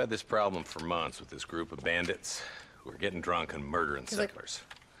 We've had this problem for months with this group of bandits who are getting drunk and murdering settlers.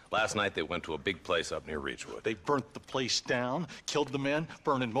 Last night they went to a big place up near Ridgewood. They burnt the place down, killed the men,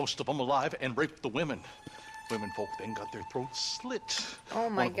 burning most of them alive, and raped the women. Women folk then got their throats slit. Oh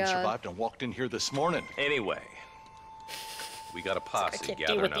my One of them God. survived and walked in here this morning. Anyway, we got a I posse can't deal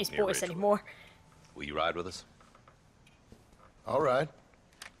gathering with up these near boys Ridgewood. anymore. Will you ride with us? All right.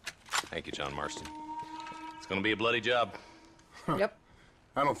 Thank you, John Marston. It's gonna be a bloody job. Yep.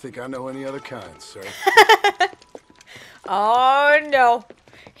 I don't think I know any other kind, sir. Oh no.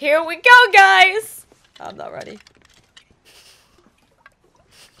 Here we go, guys. I'm not ready.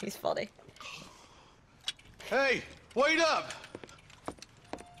 He's funny. Hey, wait up!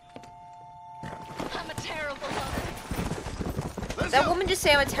 I'm a terrible mother. Did that woman just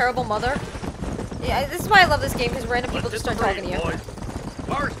say I'm a terrible mother? Yeah, this is why I love this game, because random people just start talking to you.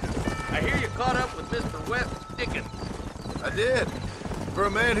 Marston, I hear you caught up with Mr. West Dickens. I did. For a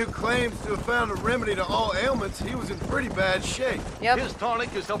man who claims to have found a remedy to all ailments, he was in pretty bad shape. Yep. His tonic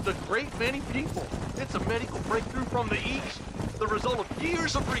has helped a great many people. It's a medical breakthrough from the East, the result of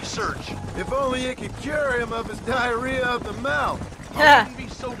years of research. If only it could cure him of his diarrhea of the mouth. I wouldn't be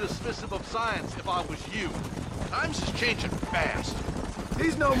so dismissive of science if I was you. Times is changing fast.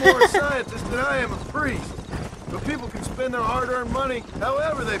 He's no more a scientist than I am a priest. But people can spend their hard-earned money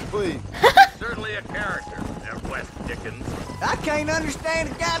however they please. Certainly a character, that West Dickens. I can't understand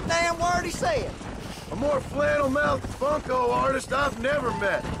a goddamn word he said. A more flannel-mouthed funko artist I've never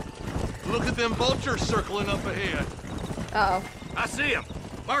met. Look at them vultures circling up ahead. Uh-oh. I see him.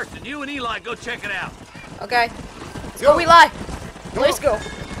 Marston, you and Eli go check it out. Okay. Let's go, Eli. Let's go.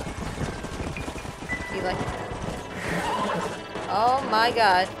 Eli. Oh my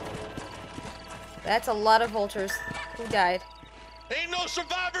God. That's a lot of vultures. Who died? Ain't no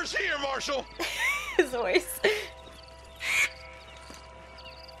survivors here, Marshal. His voice.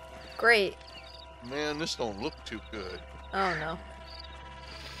 Great. Man, this don't look too good. Oh no.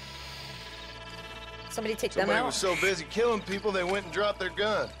 Somebody take them Somebody out. was so busy killing people they went and dropped their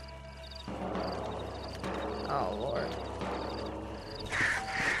gun. Oh Lord.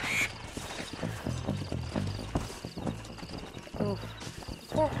 Oh,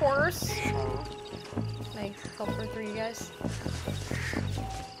 poor horse. Oh. Can I help her through, you guys?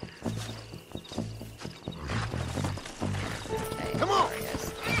 Okay, Come on! sorry,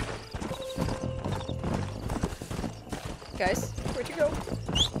 guys. Guys, where'd you go?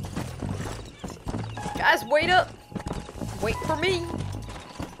 Guys, wait up! Wait for me!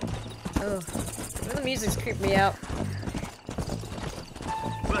 Ugh. The music's creeping me out.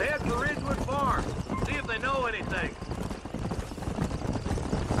 We'll head to Ridgewood Farm. See if they know anything.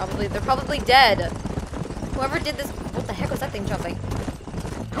 They're probably dead. Whoever did this, what the heck was that thing jumping?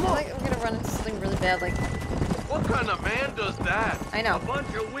 Come on! I think we're gonna run into something really bad, like, What kind of man does that? I know. A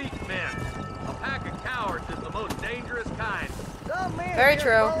bunch of weak men. A pack of cowards is the most dangerous kind. Some men Very just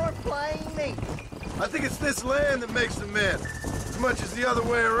true. born plain meat. I think it's this land that makes the men, as much as the other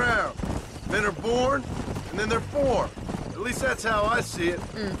way around. Men are born, and then they're formed. At least that's how I see it.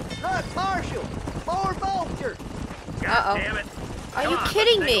 Look, Marshal, more vultures. Uh-oh. Damn it. Are Come you on,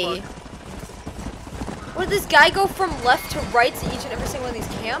 kidding let's take a me? look. What, did this guy go from left to right to each and every single one of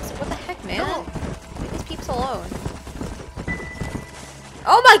these camps? What the heck, man? Leave these peeps alone.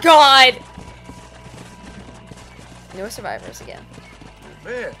 Oh my God! No survivors again.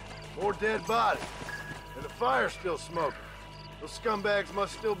 Man, More dead bodies. And the fire's still smoking. Those scumbags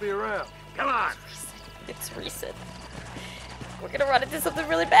must still be around. Come on. It's recent. We're gonna run into something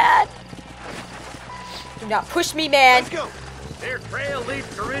really bad. Do not push me, man. Let's go. Their trail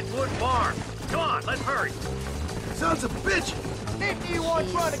leads to Ridgewood Farm. Come on, let's hurry. Sons of bitches. Didn't you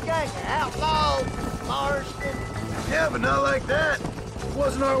once run a gang of outlaws, Marston? Yeah, but not like that. It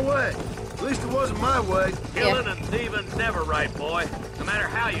wasn't our way. At least it wasn't my way. Killing and thieving's never right, boy. No matter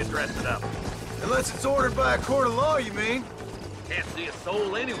how you dress it up. Unless it's ordered by a court of law, you mean? Can't see a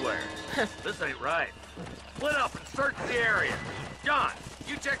soul anywhere. This ain't right. Split up and search the area. John,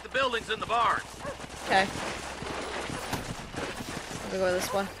 you check the buildings in the barn. Okay. Let me go with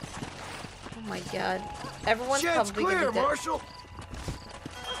this one. Oh my god. Everyone's Shed's probably clear, gonna be dead. Marshal.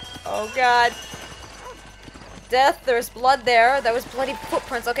 Oh god. Death, there's blood there. That was bloody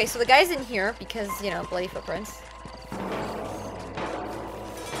footprints. Okay, so the guy's in here because, you know, bloody footprints.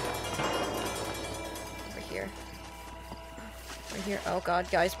 Over here. Right here. Oh god,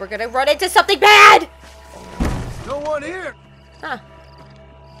 guys, we're gonna run into something bad! No one here. Huh.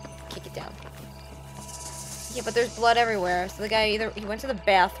 Kick it down. Yeah, but there's blood everywhere. So the guy he went to the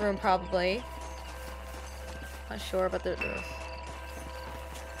bathroom probably. Not sure, but there's...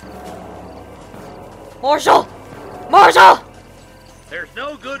 Marshal! Marshal! There's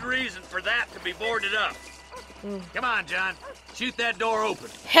no good reason for that to be boarded up. Come on, John. Shoot that door open.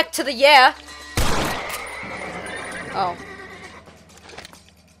 Heck to the yeah! Oh.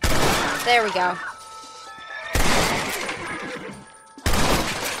 There we go.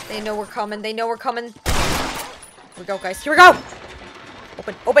 They know we're coming. They know we're coming. Here we go, guys. Here we go!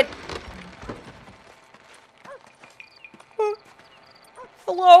 Open. Open.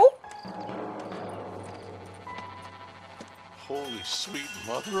 Hello? Holy sweet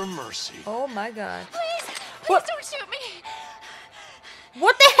mother of mercy. Oh my god. Please, What? don't shoot me.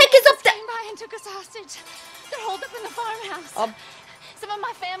 What the heck is up there? Came by and took us hostage. They're holed up in the farmhouse. Um. Some of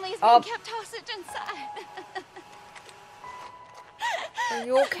my family is being kept hostage inside. Are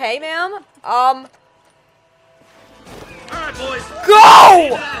you okay, ma'am? All right, boys. Go!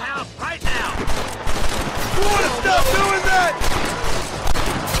 Into that house right now. You want to stop doing that?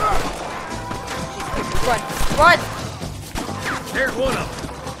 Run. Run! There's one of them.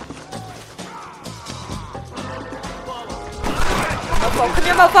 Mofo, come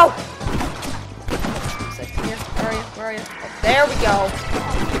here, Mofo! Come here. Where are you? Where are you? Oh, there we go.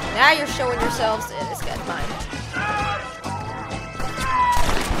 Now you're showing yourselves. This guy's mine.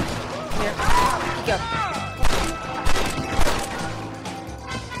 Here. You go.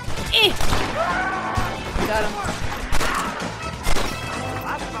 Got him.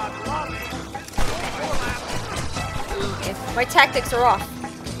 Okay, my tactics are off.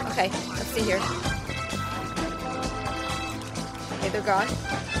 Okay, let's see here. Okay, they're gone.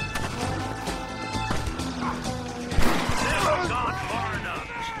 Never gone far enough.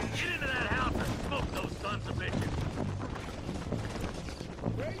 Get into that house and smoke those sons of bitches.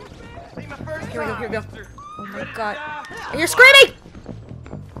 Here we go, here we go. Oh my god. And you're screaming!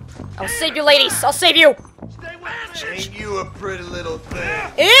 I'll save you, ladies. I'll save you. Ain't you a pretty little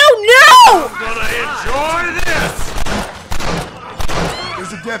thing? Ew, no! Gonna enjoy this!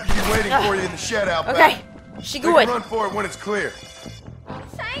 There's a deputy waiting for you in the shed out back. Okay, she We can good. run for it when it's clear.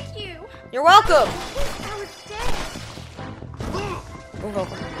 Thank you. You're welcome. I was dead. Move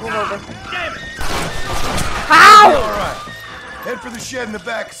over. Move over. Damn it! How? All right. Head for the shed in the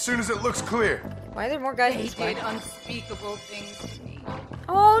back as soon as it looks clear. Why are there more guys in He this one? did unspeakable things to me.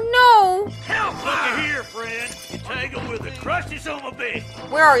 Oh no! Help! Looky here, friend. You tangled with the crusty son of a bitch.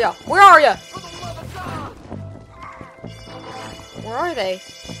 Where are ya? Where are ya? Where are they?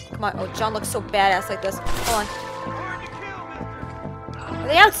 Come on. Oh, John looks so badass like this. Hold on. Are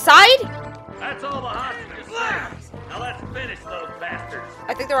they outside? That's all the hostages say. Now let's finish those bastards.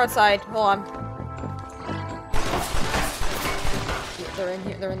 I think they're outside. Hold on. They're in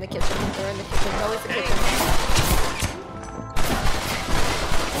here. They're in the kitchen. They're in the kitchen. No, it's the kitchen.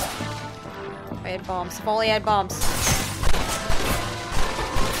 I had bombs. If only I had bombs.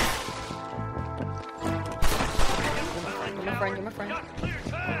 You're my friend. You're my friend.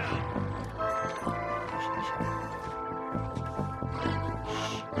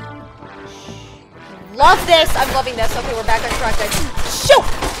 Love this! I'm loving this. Okay, we're back on track, guys. Shoot!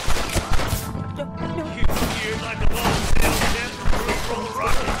 No, no.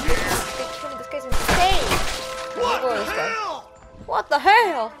 This guy's insane. What the hell? What the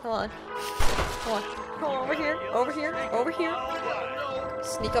hell? Hold on. Hold on. Hold on. Over here. Over here. Over here.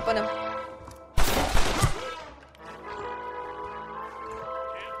 Sneak up on him.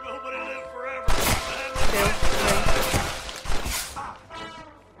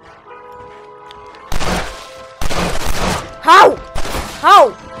 How? How?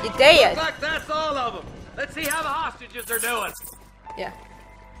 You dead. Looks like that's all of them. Let's see how the hostages are doing. Yeah.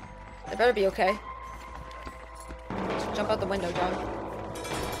 They better be okay. Just jump out the window, John.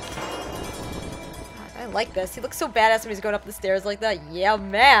 I like this. He looks so badass when he's going up the stairs like that. Yeah,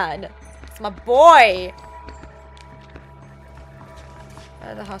 man. It's my boy.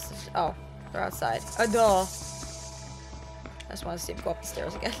 The hostage. Oh, they're outside. Duh. I just want to see him go up the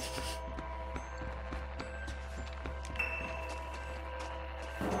stairs again.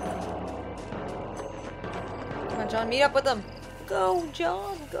 Come on, John. Meet up with them. Go,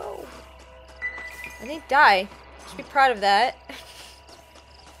 John. Go. I didn't die. Should be proud of that.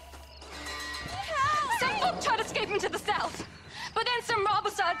 Some folk tried to escape him to the south, but then some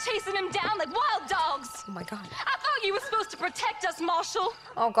robbers started chasing him down like wild dogs. Oh my god. I thought you were supposed to protect us, Marshal.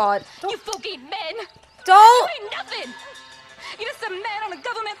 Oh god. You folk ain't men. Don't. You ain't nothing. You're just some man on a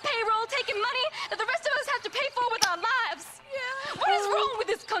government payroll taking money that the rest of us have to pay for with our lives. Yeah. What is wrong with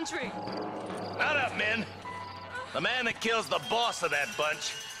this country? Not up, men. The man that kills the boss of that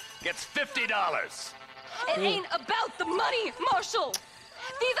bunch gets $50. It ain't about the money, Marshal.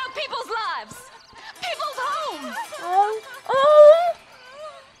 These are people's lives. People's homes.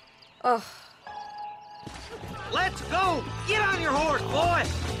 Ugh. Let's go. Get on your horse, boy.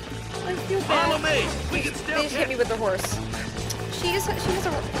 I feel bad. Follow me. We can still They just hit me with the horse. She has a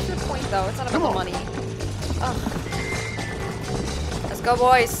point though. It's not about the money. Ugh. Let's go,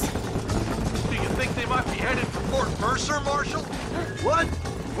 boys. Do you think they might be headed for Fort Mercer, Marshal? What?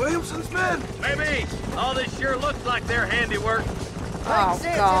 Williamson's men? Maybe. All this sure looks like their handiwork. Oh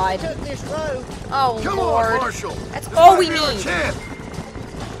god. Took this road. Oh Come lord. on, Marshal. That's This all might we be our need. chance.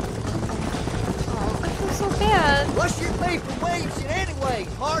 Oh, I feel so bad. What's your beef with Williamson anyway,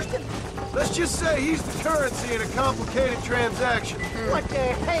 Marston? Let's just say he's the currency in a complicated transaction. What the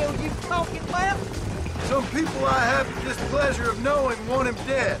hell you talking about? Some people I have the displeasure of knowing want him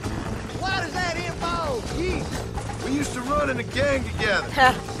dead. Why does that involve you? We used to run in a gang together.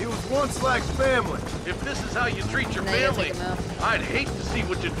 It was once like family. If this is how you treat your Now you family, take 'em out. I'd hate to see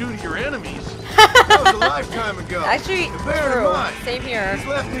what you do to your enemies. That was a lifetime ago. Actually, And bear in true. mind, Same here. he's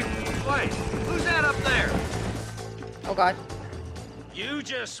left me. Wait, who's that up there? Oh god. You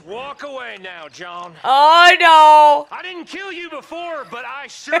just walk away now, John. Oh no. I didn't kill you before, but I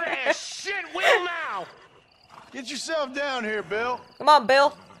sure as shit will now. Get yourself down here, Bill. Come on,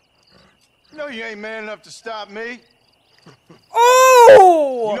 Bill. You know you ain't man enough to stop me.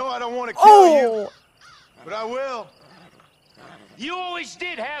 Oh. You know I don't want to kill you, but I will. You always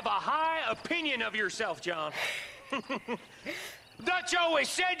did have a high opinion of yourself, John. Dutch always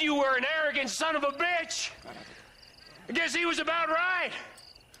said you were an arrogant son of a bitch. I guess he was about right.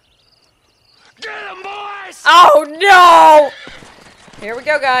 Get him, boys! Oh no. Here we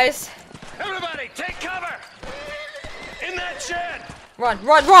go, guys. Everybody, take cover! In that shed! Run,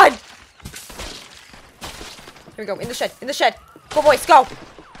 run, run! Here we go, in the shed, in the shed. Go, boys, go! We're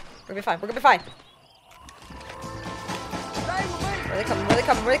gonna be fine, we're gonna be fine. Where are they coming, where are they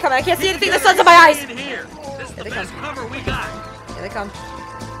coming, where are they coming? I can't see anything, the sun's in my eyes! In here. This is the they best come. cover we got. Here they come.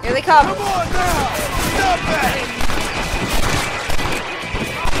 Here they come! Come on now! Stop that!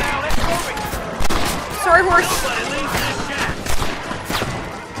 Now, let's move it. Sorry, horse! Nobody leaves this shack.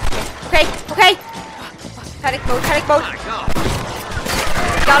 Okay, okay! Panic mode, panic mode! My God.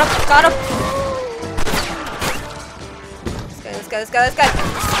 Got him, got him! This guy, this guy, this guy!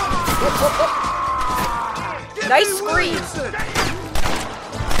 Whoop, whoop, whoop. Nice scream!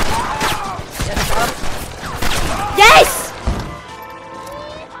 Yes!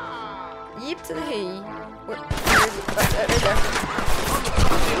 Yeep to the hay. Where is it? Right there.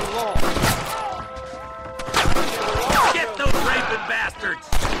 Get those raping bastards!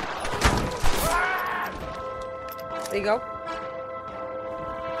 There you go.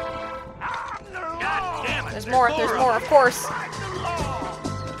 God damn it! There's more, of course.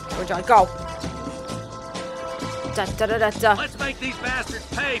 Go, John, go. Da da da da da. Let's make these bastards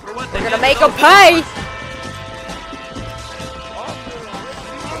pay for what We're they gonna did make to them those pay!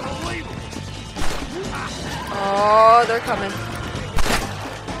 Oh, they're coming.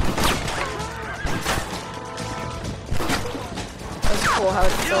 That's cool how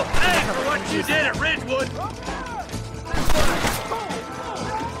it's You'll pay for what you did at Ridgewood.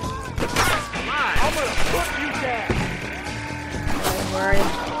 I'm gonna put you down. Where are you?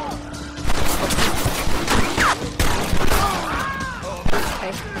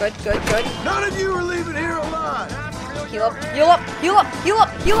 Okay, good, good, good. None of you are leaving here alive. Heal up, heal up, heal up, heal up,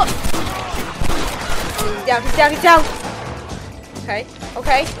 heal up! He's down, he's down, he's down! Okay,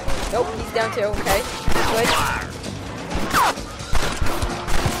 okay. Nope, he's down too, okay. Good.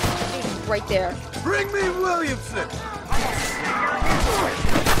 He's right there. Bring me Williamson.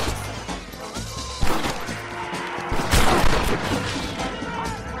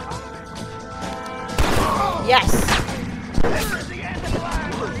 Yes.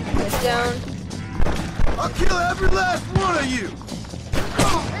 Get down. I'll kill every last one of you.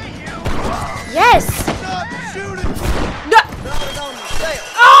 Yes. Stop shooting. No.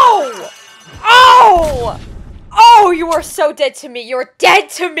 Oh. Oh. Oh, you are so dead to me. You're dead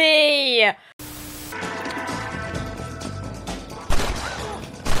to me.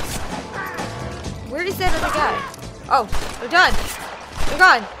 Where is that other guy? Oh, they're done. They're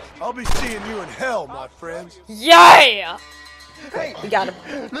gone. I'll be seeing you in hell, my friends. Yeah. Hey, We got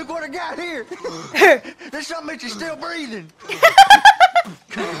him. look what I got here. There's something that you're still breathing.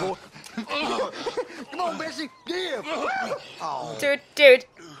 Come on, boy. Come on, Bessie. Give. Oh. Dude.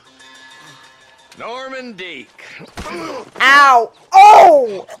 Norman Geek. Ow.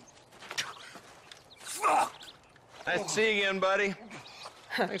 Oh. Nice to see you again, buddy.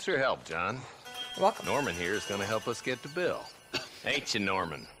 Thanks for your help, John. You're welcome. Norman here is going to help us get to Bill. Ain't you,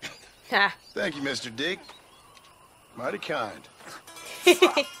 Norman? Ha. Thank you, Mr. Dick. Mighty kind.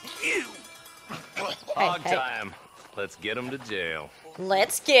 Hog hey. time. Let's get him to jail.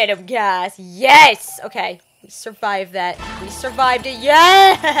 Let's get him, guys. Yes. Okay. We survived that. We survived it.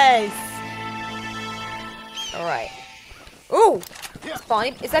 Yes. All right. Ooh. Is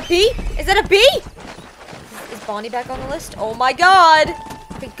Bonnie? Is that B? Is that a B? Is Bonnie back on the list? Oh my God.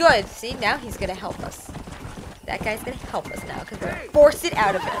 Okay, good. See, now he's gonna help us. That guy's gonna help us now because we're gonna force it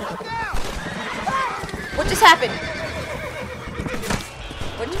out of him. What just happened?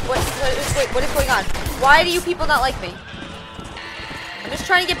 What is going on? Why do you people not like me? I'm just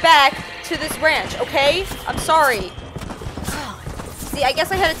trying to get back to this ranch, okay? I'm sorry. See, I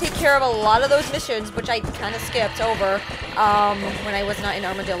guess I had to take care of a lot of those missions, which I kind of skipped over when I was not in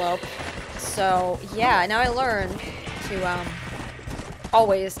Armadillo. So, yeah, now I learned to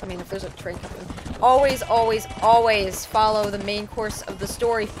always, I mean, if there's a train coming, always follow the main course of the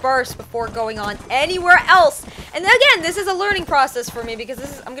story first before going on anywhere else. And then again, this is a learning process for me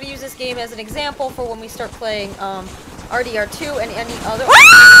because I'm going to use this game as an example for when we start playing RDR2 and any other.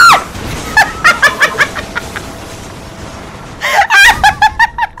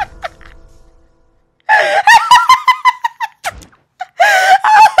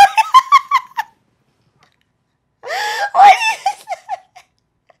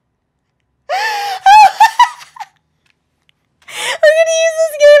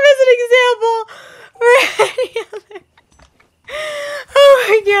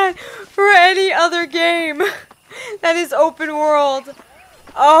 Game that is open world.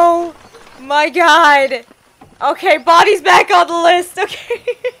 Oh my God. Okay, Bonnie's back on the list. Okay.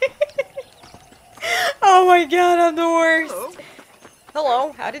 Oh my God, I'm the worst.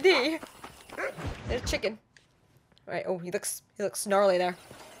 Hello, how did he? There's chicken. Alright, oh, he looks gnarly there.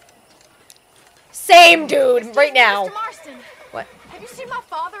 Same dude, right now. Mr. Marston. What? Have you seen my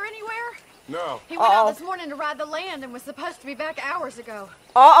father anywhere? No. He went out this morning to ride the land and was supposed to be back hours ago.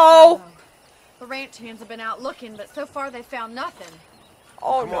 Uh-oh. The ranch hands have been out looking, but so far they found nothing.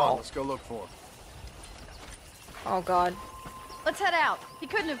 Oh, Come no. on, let's go look for him. Oh, God. Let's head out. He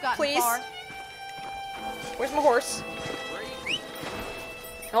couldn't have gotten Please. far. Where's my horse?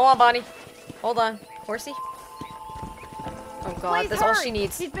 Hold on, Bonnie. Hold on. Horsey? Oh, God. Please That's hurry. all she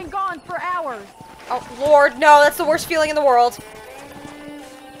needs. He's been gone for hours. Oh, Lord. No, that's the worst feeling in the world.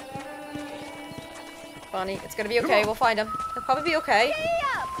 Bonnie, it's gonna be okay. We'll find him. He'll probably be okay.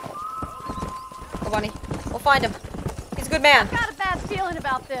 Go, Bonnie. We'll find him. He's a good man. I've got a bad feeling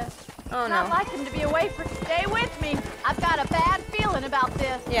about this. Oh, It's no. not like him to be away for... Stay with me. I've got a bad feeling about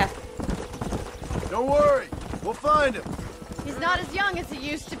this. Yeah. Don't worry. We'll find him. He's not as young as he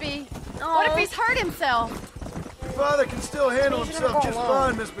used to be. Oh. What if he's hurt himself? Your father can still handle He should never himself go just alone.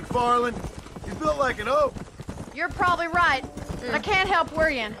 fine, Miss McFarland. He's built like an oak. You're probably right, but I can't help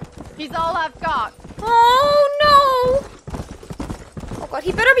worrying. He's all I've got. Oh, no. Oh, God.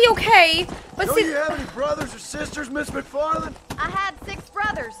 He better be okay. But Don't see... you have any brothers or sisters, Miss McFarland? I had 6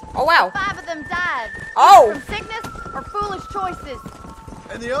 brothers. Oh, wow. 5 of them died. Oh. From sickness or foolish choices.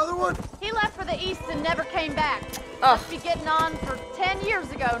 And the other one? He left for the east and never came back. Ugh. Must be getting on for 10 years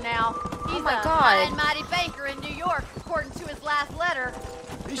ago now. He's my a God. high and mighty banker in New York, according to his last letter.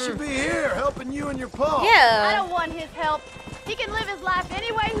 He should be here, helping you and your pa. I Yeah. don't want his help. He can live his life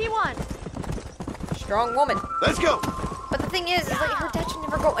any way he wants. Strong woman. Let's go. But the thing is like, her dad should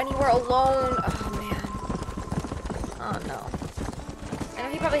never go anywhere alone. Oh, man. Oh, no. I know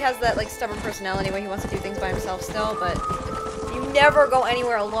he probably has that, like, stubborn personality where he wants to do things by himself still, but you never go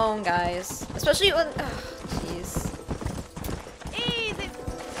anywhere alone, guys. Especially when... Jeez. Easy.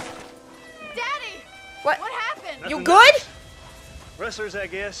 Daddy! What? What happened? You good? Rustlers, I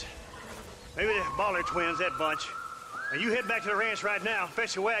guess. Maybe the Baller twins, that bunch. Now you head back to the ranch right now.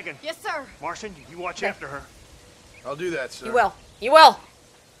 Fetch the wagon. Yes, sir. Marston, you watch after her. I'll do that, sir. You will. You will.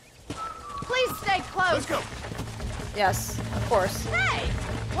 Please stay close. Let's go. Yes, of course. Hey!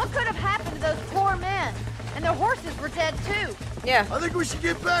 What could have happened to those poor men? And their horses were dead too. Yeah. I think we should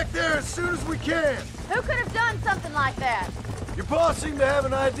get back there as soon as we can. Who could have done something like that? Your boss seemed to have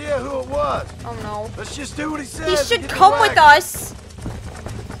an idea who it was. Oh no. Let's just do what he says. He and should get the come with wagon. us.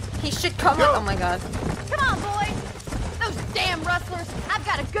 He should come with. Oh my god. Come on, boys. Those damn rustlers. I've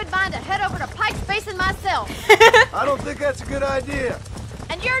got a good mind to head over to Pike's Basin myself. I don't think that's a good idea.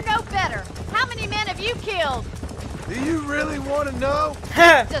 And you're no better. How many men have you killed? Do you really want to know?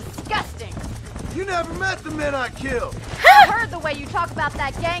 Disgusting. You never met the men I killed. I heard the way you talk about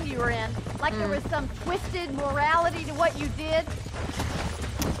that gang you were in. Like there was some twisted morality to what you did.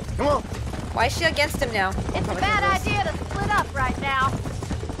 Come on. Why is she against him now? It's a bad idea to split up right now.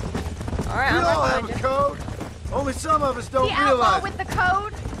 Alright, We I'm all right have behind a you. code. Only some of us don't The outlaw realize. with the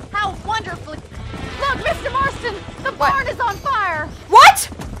code? How wonderfully... Look, Mr. Marston! The barn is on fire! What?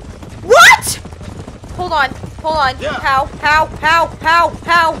 What? Hold on. Hold on. Yeah. How?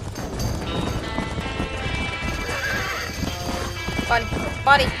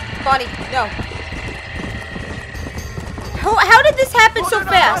 Bonnie, no. How did this happen so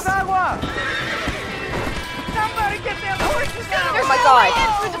fast? Somebody get them horses down! Oh my god.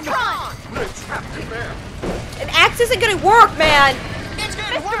 Through the front! An axe isn't gonna work, man. Mr.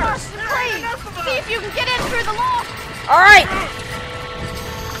 Marston, please! See if you can get in through the loft! Alright.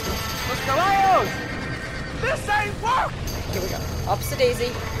 Caballos! This ain't work! Here we go. Up's the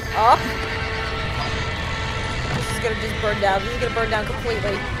daisy. Up. This is gonna just burn down. This is gonna burn down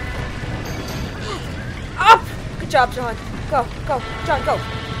completely. Up! Good job, John. Go, John, go.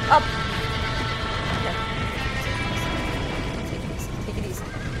 Up. Okay. Take it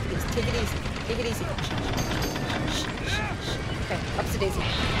easy. Take it easy. Shh. Okay, up's the daisy.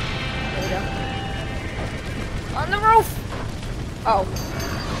 There we go. On the roof! Oh.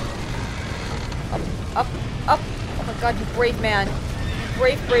 Up. Oh my god, you brave man.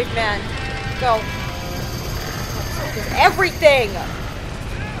 Brave man. Go. There's everything!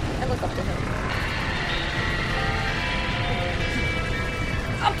 I look up to him.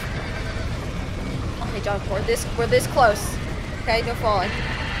 Up! Okay, John, we're this close. Okay, no falling.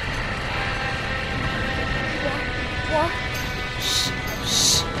 What? Shh.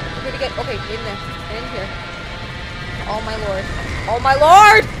 We're gonna get, okay, get in there. Get in here. Oh my lord. Oh my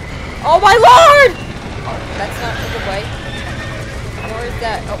lord! That's not a good way. Nor is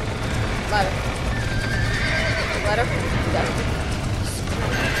that. Oh, ladder. Get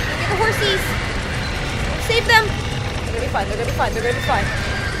the horsies! Save them! They're gonna be fine.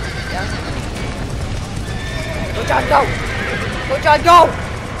 Yeah. Go, John, go!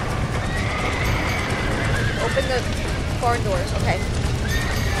 Open the barn doors. Okay.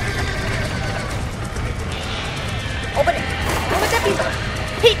 Open it! What would that be?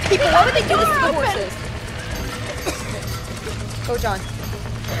 Hey, people, why would they do this to the horses? Go, John.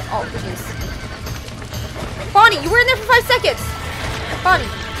 Oh, jeez. Bonnie, you were in there for 5 seconds! Bonnie,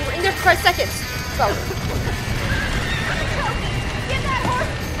 you were in there for 5 seconds. Go. Get that horse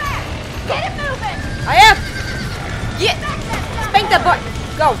back! Get it moving! I am! Yeah! Spank that butt!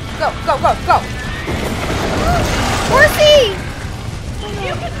 Go! Horsey!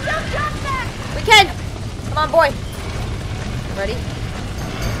 You can still jump that! We can! Come on, boy. Ready?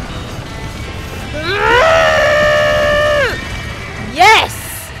 Yes!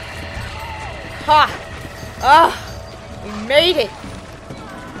 Ha! Ah! We made it!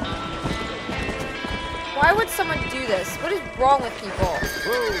 Why would someone do this? What is wrong with people?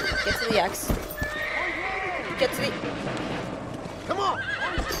 Get to the X. Get to the... Come on.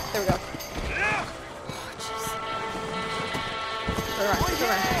 There we go. Oh, jeez. Turn around.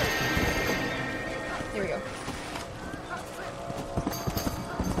 Here we go.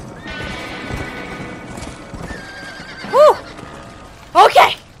 Whew!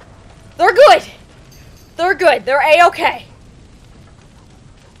 Okay! They're good. They're A-okay.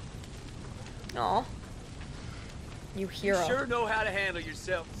 Aw. You hero. You sure know how to handle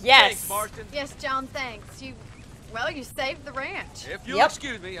yourself. Yes. Thanks, Marston. Yes, John, thanks. You saved the ranch. If you'll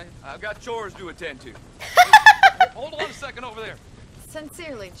excuse me, I've got chores to attend to. Hold on a second over there.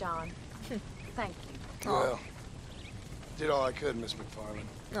 Sincerely, John. Thank you. Well, did all I could, Miss McFarland.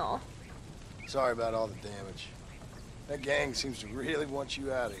 Aw. Sorry about all the damage. That gang seems to really want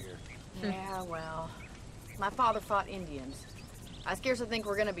you out of here. Yeah, well, my father fought Indians. I scarcely think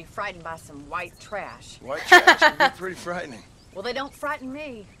we're gonna be frightened by some white trash. White trash can be pretty frightening. Well, they don't frighten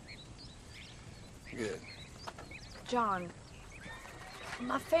me. Good. John,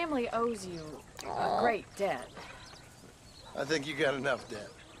 My family owes you a great debt. I think you got enough debt.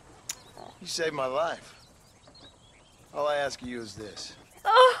 You saved my life. All I ask of you is this.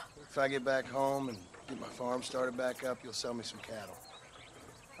 If I get back home and get my farm started back up, you'll sell me some cattle.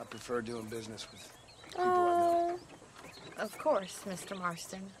 I prefer doing business with people I know. Of course, Mr.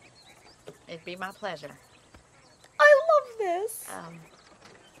 Marston. It'd be my pleasure. I love this.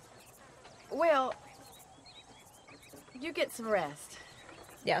 Well, you get some rest.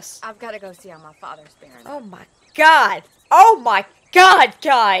 Yes. I've got to go see how my father's faring. Oh my god. Oh my god,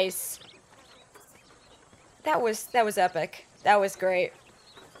 guys. That was epic. That was great.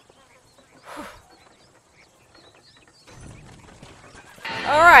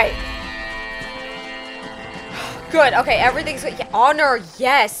 Alright. Good. Okay, everything's good. Yeah, honor,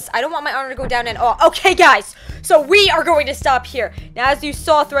 yes. I don't want my honor to go down and okay, guys. So we are going to stop here. Now, as you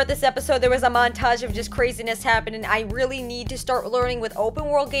saw throughout this episode, there was a montage of just craziness happening. I really need to start learning with open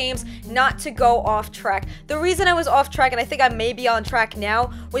world games not to go off track. The reason I was off track, and I think I may be on track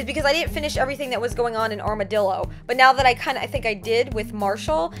now, was because I didn't finish everything that was going on in Armadillo. But now that I think I did with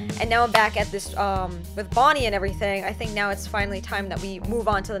Marshall, and now I'm back at this, with Bonnie and everything, I think now it's finally time that we move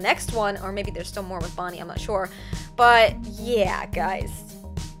on to the next one, or maybe there's still more with Bonnie, I'm not sure. But, yeah, guys.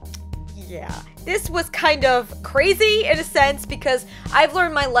 Yeah, this was kind of crazy in a sense because I've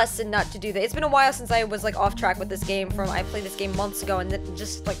learned my lesson not to do that. It's been a while since I was like off track with this game I played this game months ago and then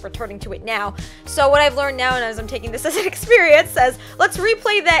just like returning to it now. So what I've learned now, and as I'm taking this as an experience, says let's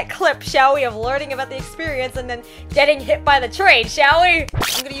replay that clip, shall we, of learning about the experience and then getting hit by the train, shall we?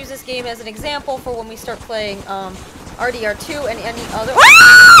 I'm gonna use this game as an example for when we start playing RDR2 and any other.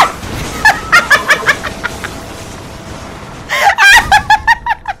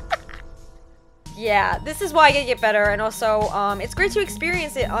 Yeah, this is why I get better, and also, it's great to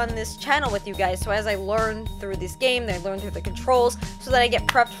experience it on this channel with you guys, so as I learn through this game, I learn through the controls, so that I get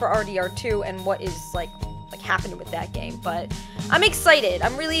prepped for RDR2 and what is, like happened with that game. But I'm excited.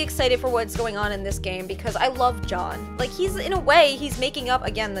 I'm really excited for what's going on in this game because I love John. Like, he's, in a way, he's making up,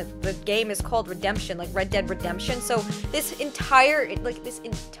 again, the game is called Redemption, like Red Dead Redemption, so this entire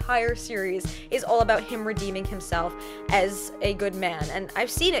series is all about him redeeming himself as a good man, and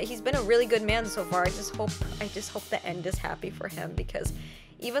I've seen it. He's been a really good man so far. I just hope the end is happy for him, because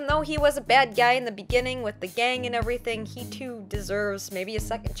even though he was a bad guy in the beginning with the gang and everything, he too deserves maybe a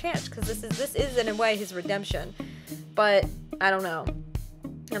second chance, because this is in a way his redemption. But I don't know.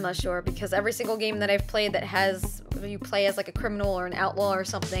 I'm not sure, because every single game that I've played that has you play as like a criminal or an outlaw or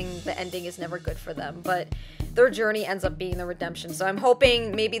something, the ending is never good for them, but their journey ends up being the redemption. So I'm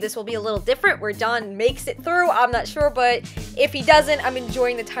hoping maybe this will be a little different where Don makes it through. I'm not sure, but if he doesn't, I'm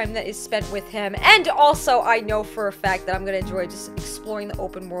enjoying the time that is spent with him. And also, I know for a fact that I'm gonna enjoy just exploring the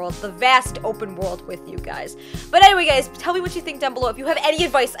open world, the vast open world with you guys. But anyway, guys, tell me what you think down below. If you have any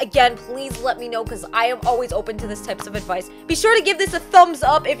advice, again, please let me know, because I am always open to this types of advice. Be sure to give this a thumbs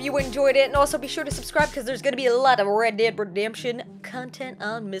up if you enjoyed it, and also be sure to subscribe, because there's gonna be a lot of Red Dead Redemption content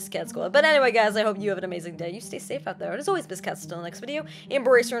on Miscat Squad. But anyway, guys, I hope you have an amazing day. You stay safe out there, and as always, Miscat's till the next video.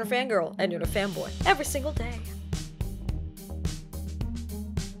 Embrace your inner fangirl and your inner fanboy every single day.